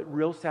comes to what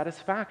real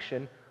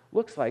satisfaction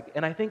looks like.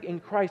 And I think in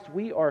Christ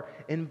we are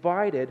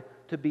invited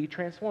to be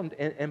transformed.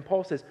 And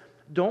Paul says,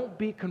 don't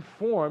be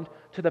conformed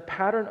to the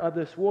pattern of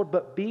this world,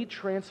 but be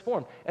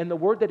transformed. And the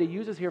word that he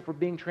uses here for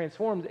being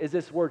transformed is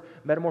this word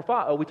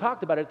metamorpho. We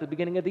talked about it at the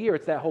beginning of the year.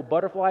 It's that whole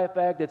butterfly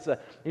effect. It's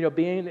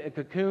being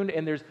cocooned,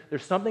 and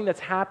there's something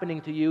that's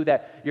happening to you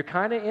that you're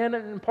kind of in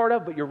and part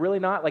of, but you're really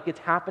not. Like it's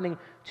happening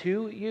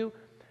to you.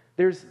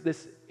 There's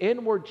this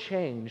inward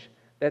change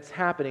that's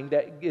happening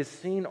that is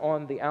seen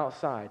on the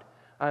outside.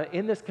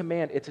 In this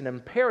command, it's an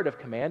imperative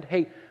command.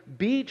 Hey,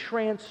 be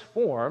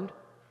transformed.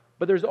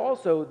 But there's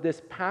also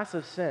this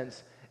passive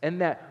sense in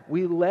that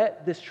we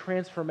let this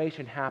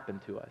transformation happen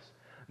to us.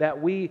 That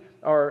we're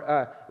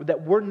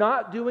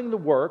not doing the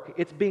work,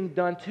 it's being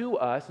done to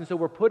us. And so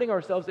we're putting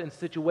ourselves in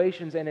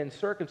situations and in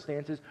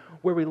circumstances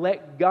where we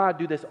let God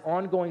do this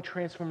ongoing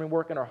transforming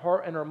work in our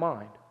heart and our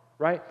mind,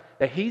 right?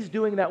 That he's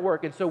doing that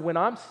work. And so when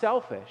I'm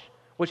selfish,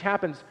 which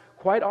happens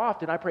quite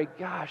often, I pray,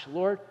 gosh,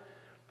 Lord,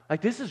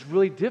 like this is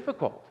really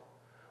difficult.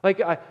 Like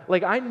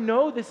I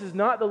know this is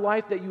not the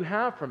life that you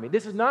have for me.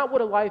 This is not what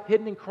a life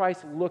hidden in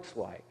Christ looks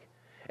like.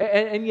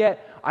 And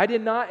yet, I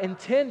did not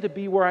intend to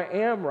be where I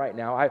am right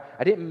now.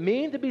 I didn't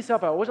mean to be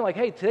selfish. I wasn't like,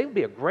 hey, today would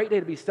be a great day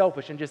to be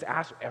selfish and just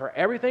ask for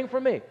everything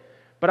from me.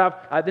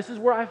 But this is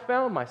where I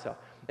found myself.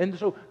 And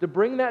so to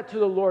bring that to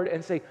the Lord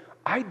and say,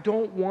 I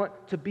don't want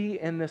to be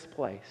in this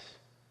place.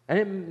 I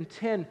didn't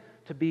intend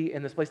to be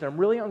in this place, and I'm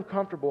really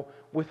uncomfortable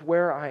with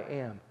where I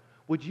am.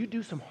 Would you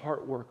do some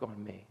heart work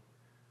on me?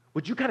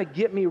 Would you kind of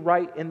get me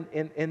right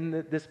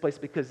in this place?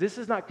 Because this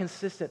is not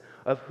consistent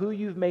of who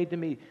you've made to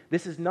me.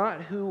 This is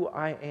not who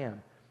I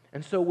am.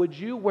 And so would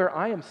you, where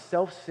I am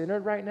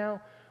self-centered right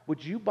now,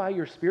 would you by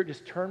your Spirit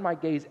just turn my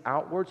gaze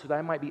outward so that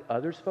I might be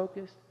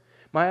others-focused?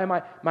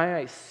 Might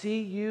I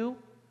see you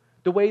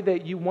the way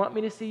that you want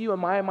me to see you,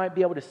 and I might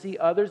be able to see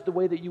others the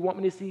way that you want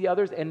me to see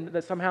others, and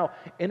that somehow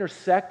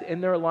intersect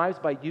in their lives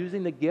by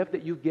using the gift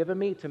that you've given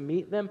me to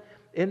meet them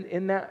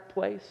in that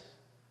place.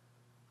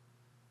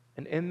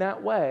 And in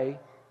that way,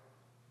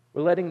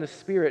 we're letting the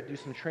Spirit do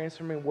some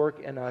transforming work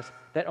in us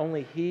that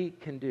only He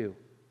can do.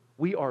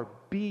 We are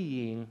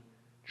being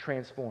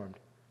transformed.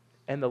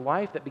 And the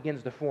life that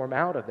begins to form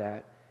out of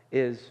that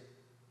is,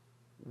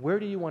 where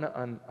do you want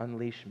to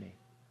unleash me?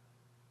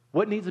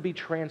 What needs to be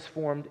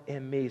transformed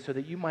in me so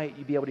that you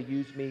might be able to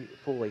use me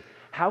fully?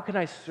 How can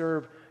I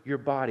serve your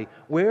body?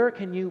 Where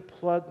can you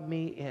plug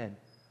me in?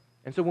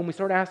 And so when we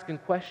start asking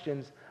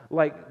questions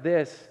like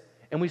this,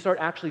 and we start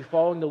actually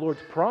following the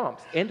Lord's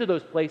prompts into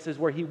those places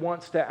where He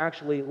wants to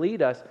actually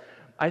lead us,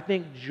 I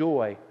think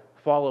joy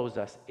follows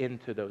us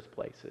into those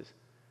places.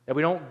 That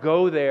we don't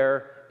go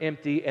there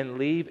empty and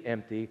leave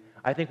empty.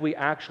 I think we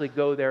actually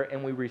go there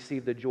and we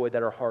receive the joy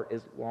that our heart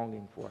is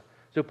longing for.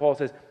 So Paul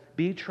says,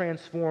 be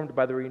transformed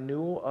by the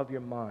renewal of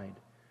your mind,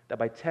 that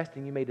by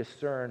testing you may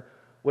discern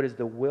what is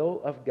the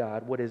will of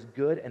God, what is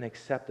good and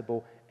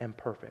acceptable and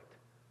perfect.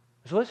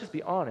 So let's just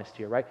be honest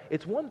here, right?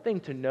 It's one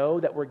thing to know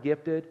that we're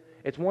gifted.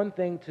 It's one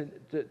thing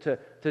to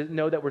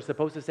know that we're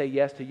supposed to say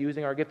yes to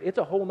using our gift. It's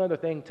a whole other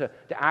thing to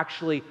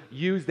actually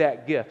use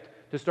that gift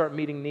to start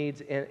meeting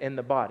needs in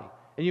the body.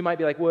 And you might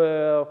be like,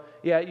 well,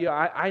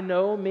 I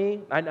know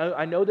me.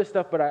 I know this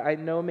stuff, but I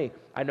know me.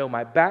 I know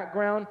my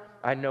background.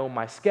 I know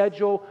my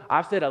schedule.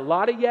 I've said a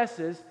lot of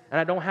yeses, and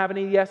I don't have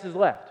any yeses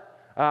left.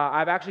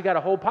 I've actually got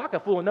a whole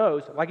pocket full of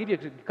no's. I'll give you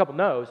a couple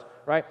no's,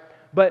 right?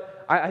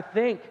 But I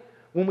think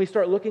when we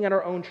start looking at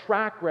our own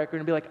track record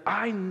and be like,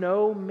 I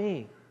know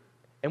me,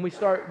 and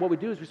what we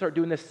do is we start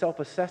doing this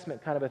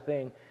self-assessment kind of a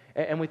thing,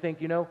 and we think,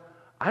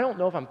 I don't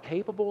know if I'm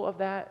capable of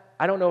that.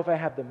 I don't know if I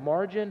have the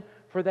margin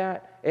for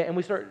that. And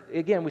we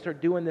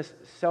start doing this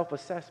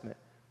self-assessment.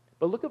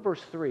 But look at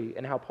verse 3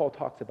 and how Paul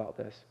talks about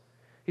this.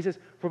 He says,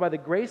 for by the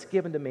grace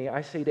given to me,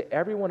 I say to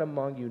everyone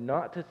among you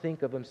not to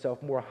think of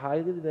himself more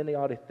highly than he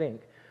ought to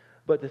think,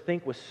 but to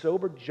think with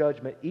sober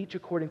judgment, each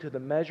according to the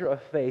measure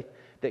of faith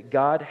that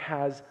God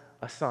has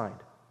assigned.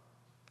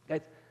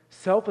 Guys,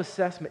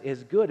 self-assessment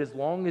is good as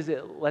long as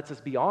it lets us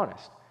be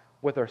honest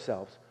with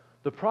ourselves.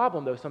 The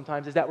problem, though,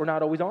 sometimes is that we're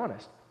not always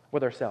honest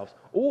with ourselves.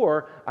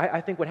 Or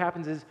I think what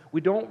happens is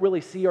we don't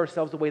really see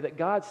ourselves the way that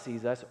God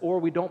sees us, or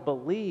we don't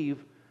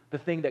believe the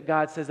thing that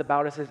God says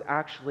about us is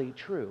actually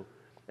true.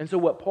 And so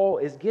what Paul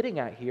is getting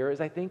at here is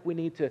I think we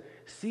need to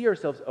see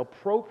ourselves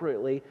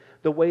appropriately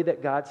the way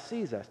that God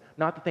sees us.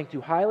 Not to think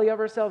too highly of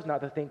ourselves,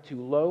 not to think too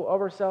low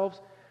of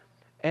ourselves.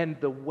 And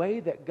the way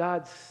that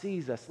God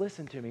sees us,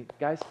 listen to me,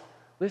 guys,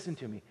 listen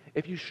to me.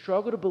 If you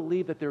struggle to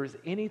believe that there is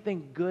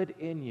anything good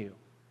in you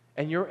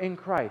and you're in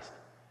Christ,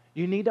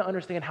 you need to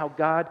understand how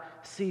God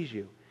sees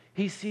you.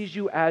 He sees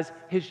you as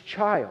His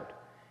child.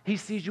 He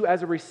sees you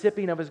as a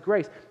recipient of His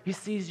grace. He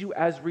sees you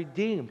as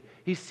redeemed.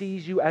 He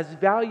sees you as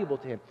valuable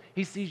to Him.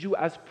 He sees you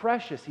as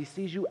precious. He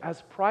sees you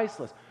as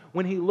priceless.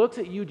 When He looks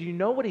at you, do you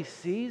know what He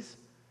sees?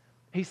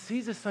 He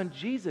sees His Son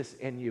Jesus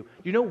in you.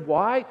 You know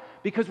why?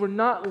 Because we're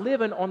not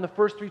living on the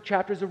first 3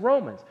 chapters of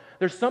Romans.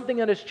 There's something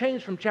that has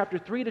changed from chapter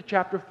 3 to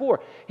chapter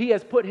 4. He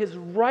has put His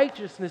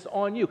righteousness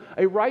on you,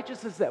 a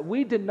righteousness that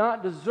we did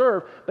not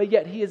deserve, but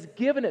yet He has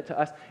given it to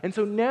us. And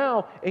so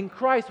now in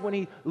Christ, when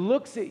He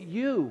looks at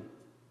you,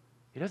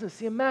 He doesn't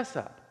see a mess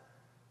up.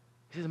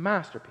 He sees a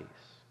masterpiece.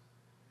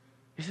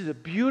 He sees a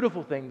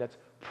beautiful thing that's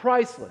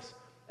priceless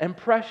and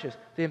precious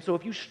to Him. So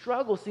if you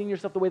struggle seeing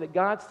yourself the way that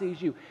God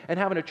sees you and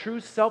having a true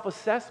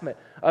self-assessment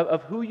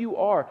of who you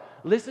are,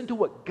 listen to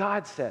what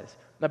God says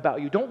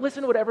about you. Don't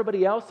listen to what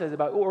everybody else says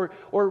about you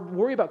or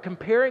worry about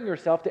comparing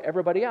yourself to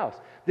everybody else.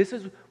 This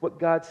is what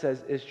God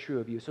says is true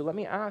of you. So let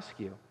me ask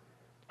you,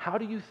 how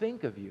do you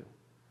think of you?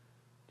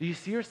 Do you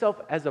see yourself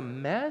as a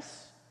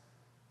mess?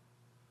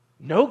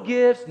 No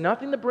gifts,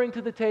 nothing to bring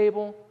to the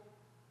table?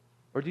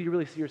 Or do you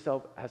really see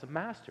yourself as a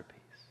masterpiece?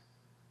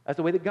 As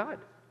the way that God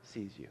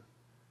sees you?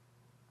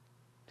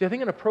 See, I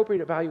think an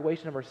appropriate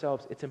evaluation of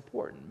ourselves, it's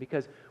important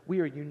because we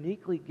are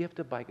uniquely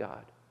gifted by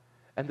God.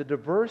 And the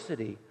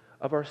diversity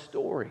of our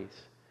stories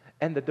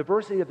and the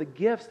diversity of the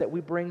gifts that we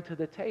bring to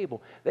the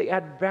table, they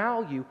add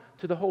value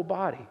to the whole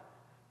body.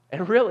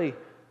 And really,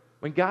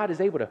 when God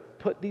is able to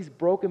put these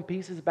broken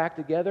pieces back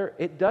together,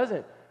 it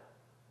doesn't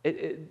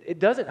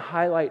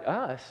highlight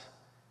us.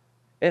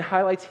 It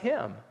highlights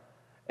Him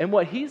and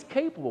what He's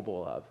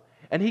capable of.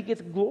 And He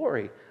gets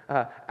glory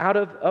out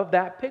of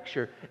that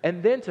picture.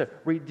 And then to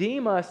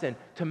redeem us and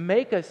to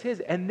make us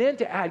His, and then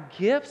to add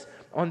gifts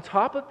on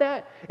top of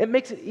that, it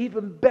makes it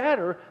even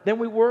better than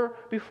we were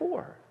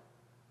before.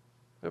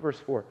 Verse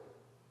 4.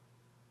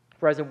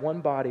 For as in one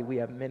body we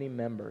have many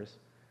members,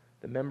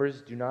 the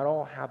members do not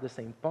all have the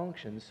same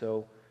function,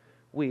 so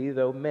we,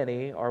 though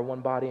many, are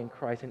one body in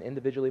Christ and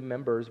individually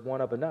members one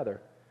of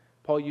another.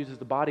 Paul uses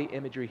the body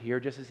imagery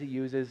here just as he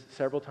uses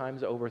several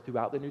times over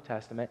throughout the New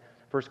Testament.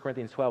 1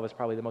 Corinthians 12 is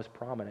probably the most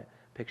prominent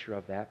picture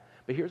of that.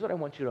 But here's what I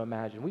want you to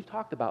imagine. We've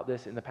talked about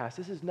this in the past.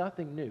 This is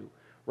nothing new,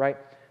 right?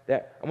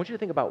 That I want you to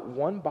think about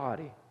one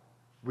body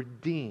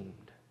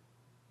redeemed,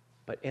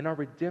 but in our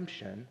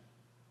redemption,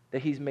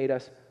 that He's made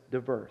us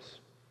diverse.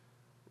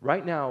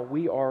 Right now,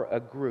 we are a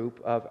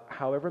group of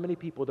however many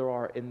people there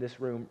are in this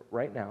room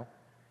right now,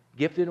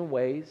 gifted in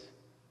ways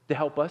to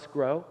help us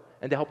grow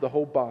and to help the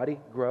whole body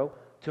grow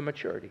to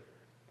maturity.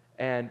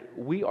 And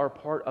we are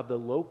part of the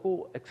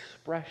local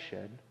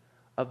expression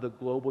of the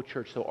global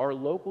church. So our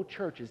local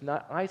church is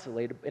not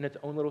isolated in its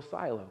own little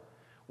silo.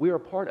 We are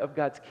part of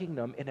God's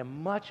kingdom in a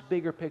much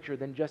bigger picture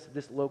than just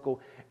this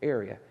local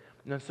area.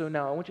 And so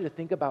now I want you to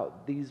think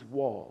about these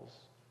walls,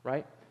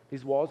 right?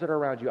 These walls that are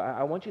around you.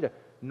 I want you to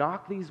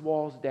knock these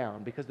walls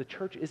down because the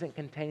church isn't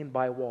contained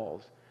by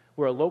walls.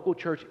 We're a local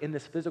church in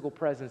this physical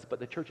presence, but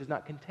the church is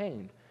not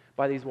contained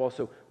by these walls.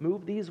 So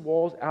move these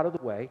walls out of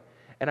the way.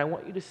 And I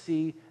want you to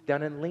see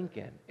down in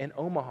Lincoln, in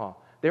Omaha,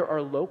 there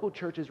are local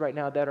churches right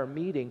now that are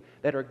meeting,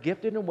 that are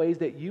gifted in ways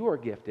that you are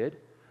gifted,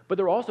 but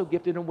they're also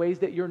gifted in ways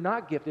that you're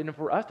not gifted. And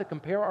for us to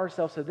compare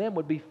ourselves to them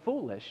would be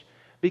foolish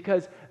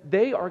because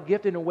they are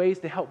gifted in ways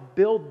to help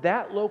build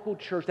that local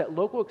church, that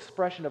local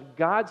expression of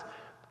God's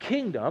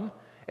kingdom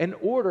in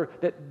order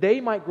that they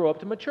might grow up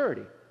to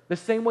maturity. The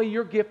same way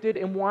you're gifted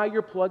and why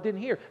you're plugged in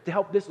here, to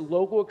help this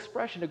local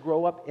expression to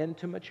grow up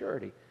into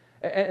maturity.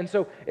 And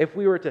so if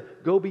we were to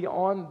go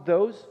beyond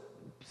those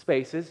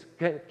spaces,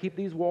 keep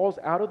these walls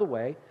out of the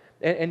way,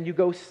 and you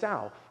go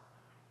south,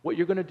 what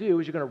you're going to do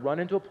is you're going to run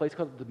into a place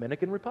called the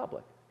Dominican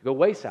Republic. You go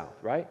way south,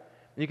 right?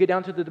 And you get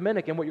down to the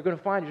Dominican, what you're going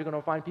to find is you're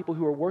going to find people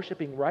who are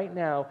worshiping right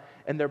now,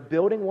 and they're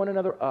building one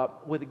another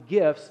up with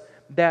gifts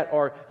that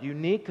are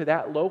unique to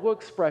that local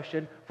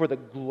expression for the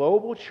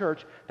global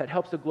church that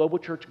helps the global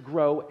church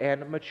grow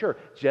and mature,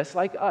 just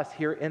like us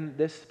here in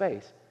this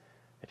space.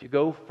 If you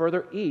go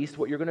further east,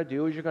 what you're going to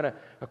do is you're going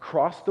to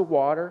cross the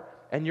water,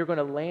 and you're going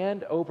to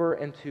land over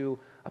into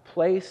a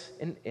place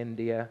in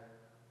India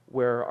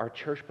where our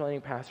church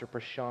planting pastor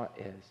Prashant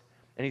is.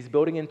 And he's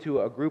building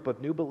into a group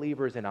of new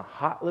believers in a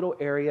hot little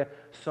area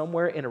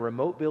somewhere in a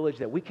remote village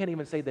that we can't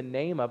even say the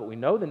name of it. We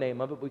know the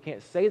name of it, but we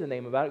can't say the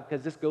name about it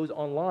because this goes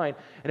online.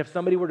 And if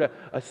somebody were to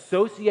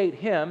associate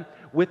him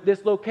with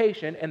this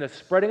location and the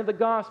spreading of the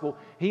gospel,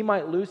 he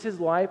might lose his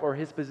life or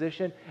his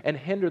position and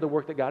hinder the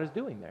work that God is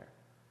doing there.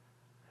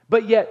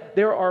 But yet,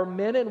 there are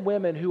men and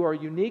women who are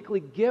uniquely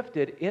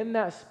gifted in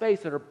that space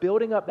that are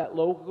building up that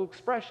local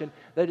expression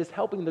that is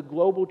helping the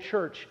global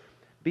church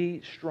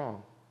be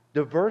strong.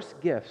 Diverse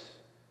gifts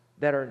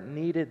that are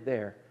needed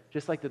there,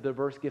 just like the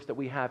diverse gifts that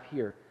we have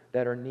here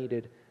that are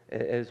needed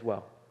as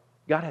well.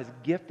 God has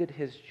gifted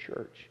His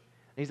church.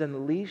 He's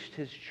unleashed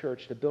His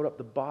church to build up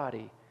the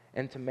body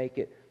and to make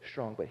it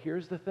strong. But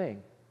here's the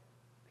thing.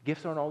 The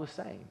gifts aren't all the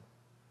same.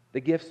 The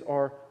gifts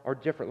are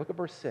different. Look at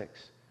verse 6.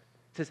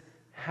 It says,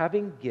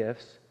 having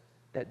gifts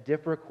that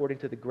differ according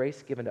to the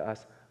grace given to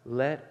us,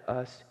 let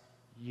us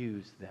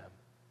use them.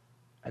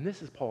 And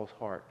this is Paul's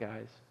heart,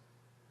 guys.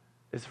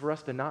 It's for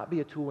us to not be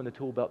a tool in the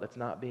tool belt that's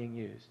not being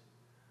used.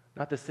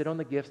 Not to sit on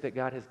the gifts that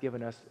God has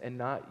given us and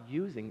not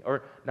using,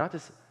 or not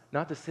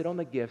to sit on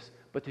the gifts,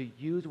 but to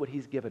use what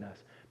He's given us.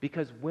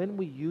 Because when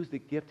we use the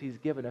gift He's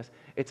given us,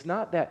 it's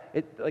not that,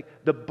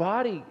 the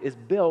body is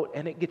built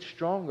and it gets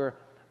stronger,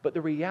 but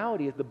the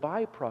reality is the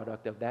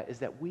byproduct of that is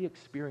that we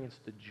experience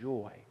the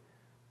joy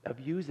of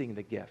using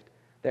the gift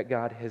that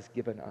God has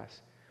given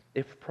us.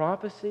 If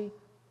prophecy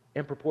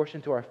in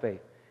proportion to our faith,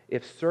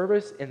 if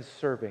service in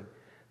serving,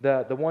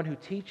 the one who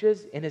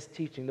teaches in his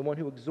teaching, the one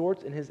who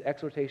exhorts in his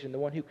exhortation, the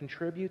one who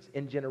contributes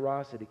in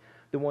generosity,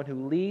 the one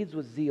who leads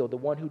with zeal, the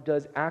one who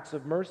does acts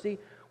of mercy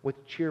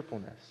with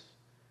cheerfulness.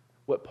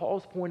 What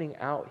Paul's pointing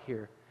out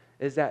here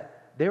is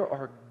that there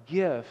are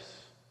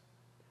gifts,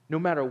 no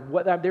matter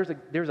what,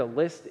 there's a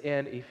list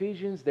in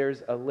Ephesians,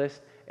 there's a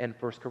list in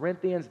 1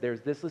 Corinthians,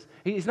 there's this list.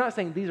 He's not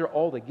saying these are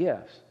all the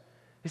gifts.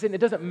 He's saying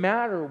it doesn't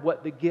matter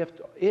what the gift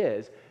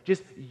is.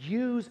 Just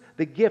use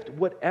the gift,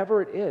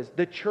 whatever it is.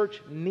 The church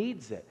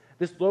needs it.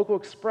 This local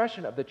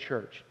expression of the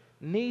church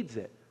needs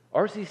it.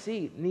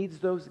 RCC needs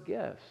those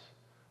gifts.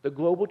 The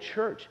global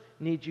church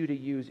needs you to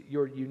use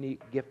your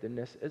unique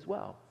giftedness as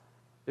well.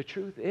 The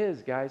truth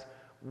is, guys,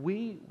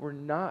 we were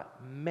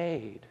not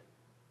made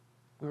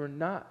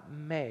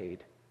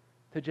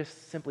to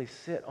just simply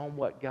sit on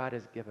what God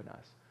has given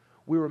us.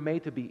 We were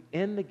made to be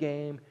in the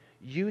game,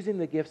 using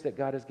the gifts that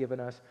God has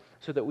given us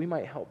so that we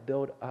might help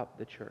build up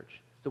the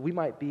church, so we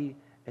might be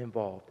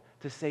involved,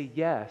 to say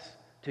yes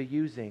to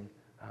using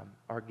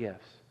our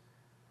gifts.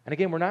 And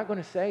again, we're not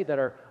going to say that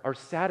our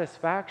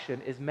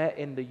satisfaction is met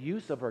in the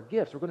use of our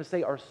gifts. We're going to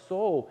say our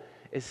soul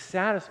is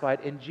satisfied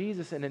in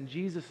Jesus and in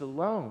Jesus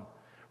alone,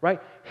 right?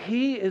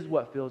 He is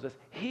what fills us.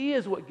 He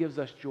is what gives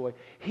us joy.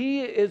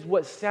 He is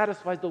what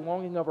satisfies the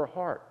longing of our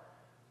heart.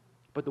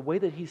 But the way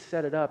that He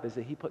set it up is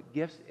that He put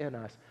gifts in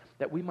us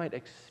that we might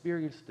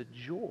experience the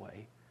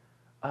joy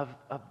of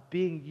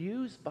being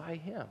used by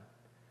Him,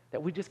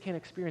 that we just can't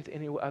experience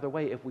any other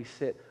way if we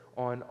sit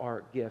on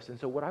our gifts. And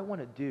so what I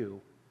want to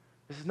do,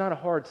 this is not a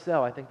hard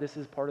sell, I think this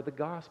is part of the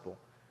gospel,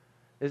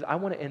 is I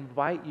want to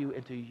invite you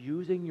into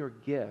using your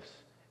gifts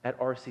at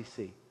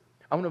RCC.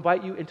 I want to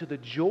invite you into the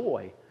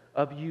joy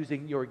of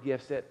using your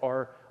gifts at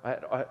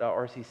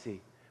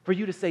RCC. For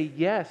you to say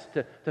yes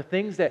to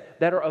things that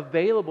are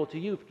available to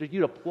you, for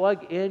you to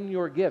plug in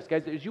your gifts.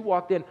 Guys, as you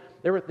walked in,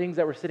 there were things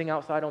that were sitting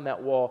outside on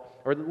that wall,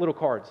 or little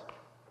cards.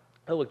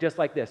 They look just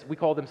like this. We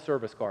call them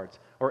service cards,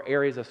 or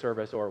areas of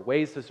service, or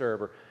ways to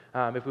serve, or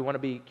if we want to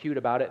be cute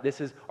about it, this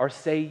is our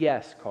say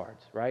yes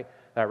cards, right?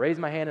 I raised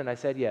my hand and I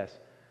said yes.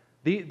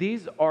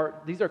 These are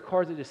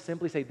cards that just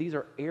simply say these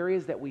are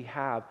areas that we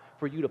have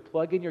for you to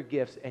plug in your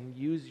gifts and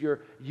use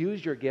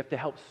your gift to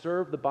help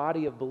serve the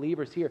body of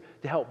believers here,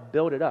 to help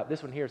build it up.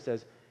 This one here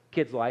says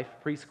Kids Life,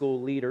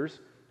 preschool leaders.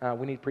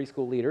 We need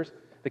preschool leaders.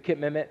 The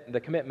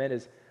commitment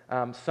is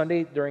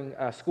Sunday during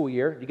school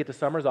year. You get the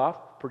summers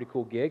off. Pretty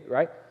cool gig,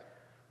 right?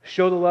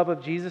 Show the love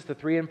of Jesus to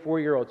 3 and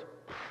 4-year-olds.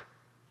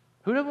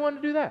 Who doesn't want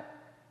to do that?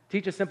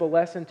 Teach a simple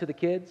lesson to the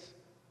kids.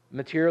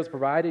 Materials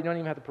provided. You don't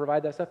even have to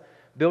provide that stuff.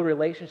 Build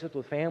relationships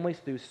with families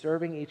through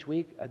serving each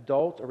week.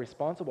 Adults or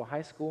responsible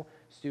high school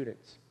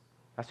students.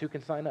 That's who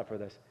can sign up for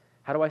this.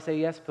 How do I say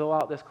yes? Fill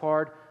out this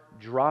card.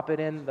 Drop it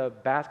in the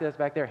basket that's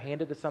back there.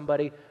 Hand it to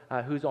somebody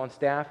who's on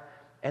staff.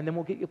 And then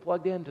we'll get you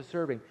plugged into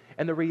serving.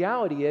 And the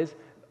reality is,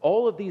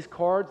 all of these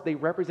cards, they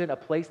represent a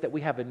place that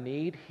we have a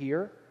need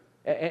here.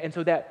 And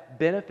so that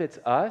benefits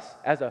us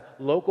as a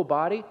local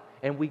body,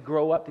 and we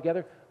grow up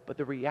together. But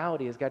the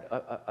reality is, God,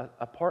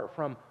 apart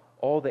from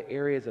all the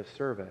areas of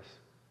service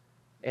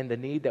and the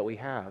need that we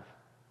have,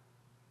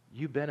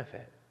 you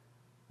benefit.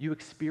 You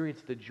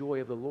experience the joy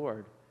of the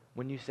Lord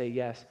when you say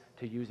yes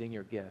to using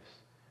your gifts.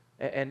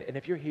 And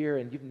if you're here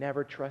and you've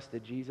never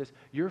trusted Jesus,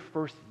 your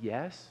first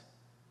yes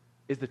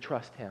is to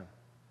trust Him.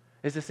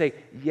 Is to say,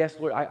 yes,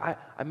 Lord,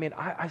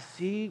 I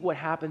see what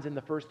happens in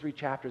the first 3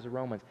 chapters of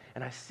Romans,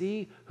 and I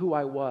see who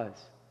I was,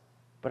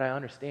 but I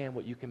understand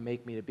what you can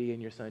make me to be in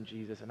your Son,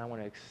 Jesus, and I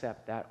want to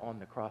accept that on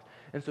the cross.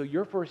 And so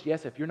your first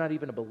yes, if you're not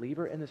even a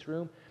believer in this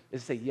room, is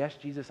to say, yes,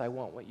 Jesus, I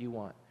want what you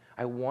want.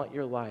 I want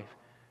your life.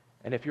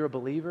 And if you're a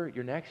believer,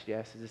 your next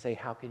yes is to say,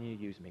 how can you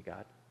use me,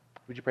 God?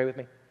 Would you pray with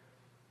me?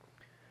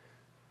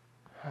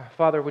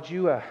 Father, would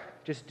you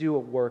just do a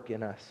work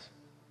in us?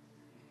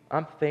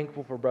 I'm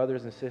thankful for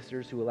brothers and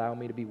sisters who allow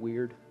me to be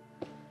weird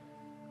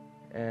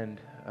and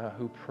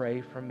who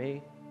pray for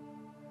me.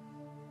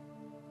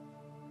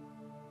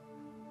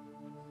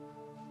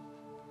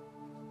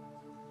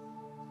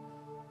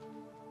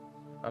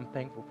 I'm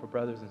thankful for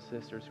brothers and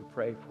sisters who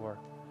pray for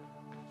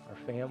our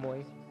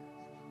family.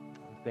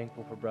 I'm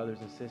thankful for brothers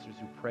and sisters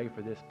who pray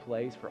for this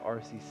place, for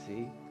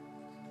RCC.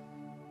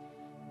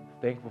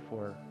 I'm thankful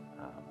for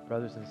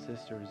brothers and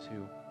sisters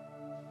who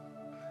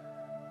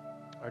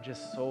are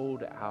just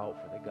sold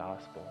out for the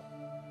gospel.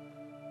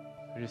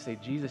 Who just say,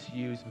 Jesus,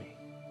 use me.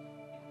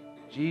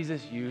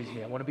 Jesus, use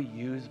me. I want to be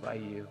used by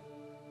you.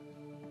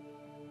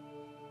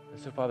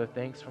 And so, Father,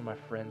 thanks for my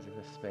friends in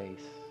this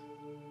space.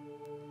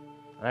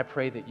 And I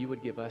pray that you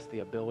would give us the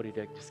ability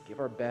to just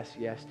give our best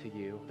yes to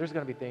you. There's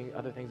going to be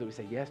other things that we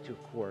say yes to,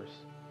 of course.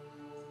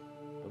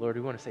 But Lord,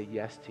 we want to say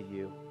yes to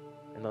you.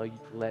 And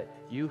let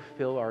you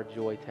fill our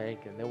joy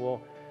tank, and then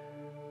we'll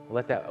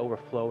let that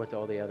overflow into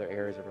all the other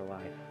areas of our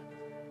life.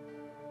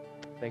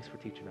 Thanks for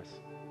teaching us.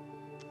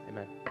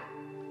 Amen.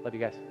 Love you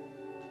guys.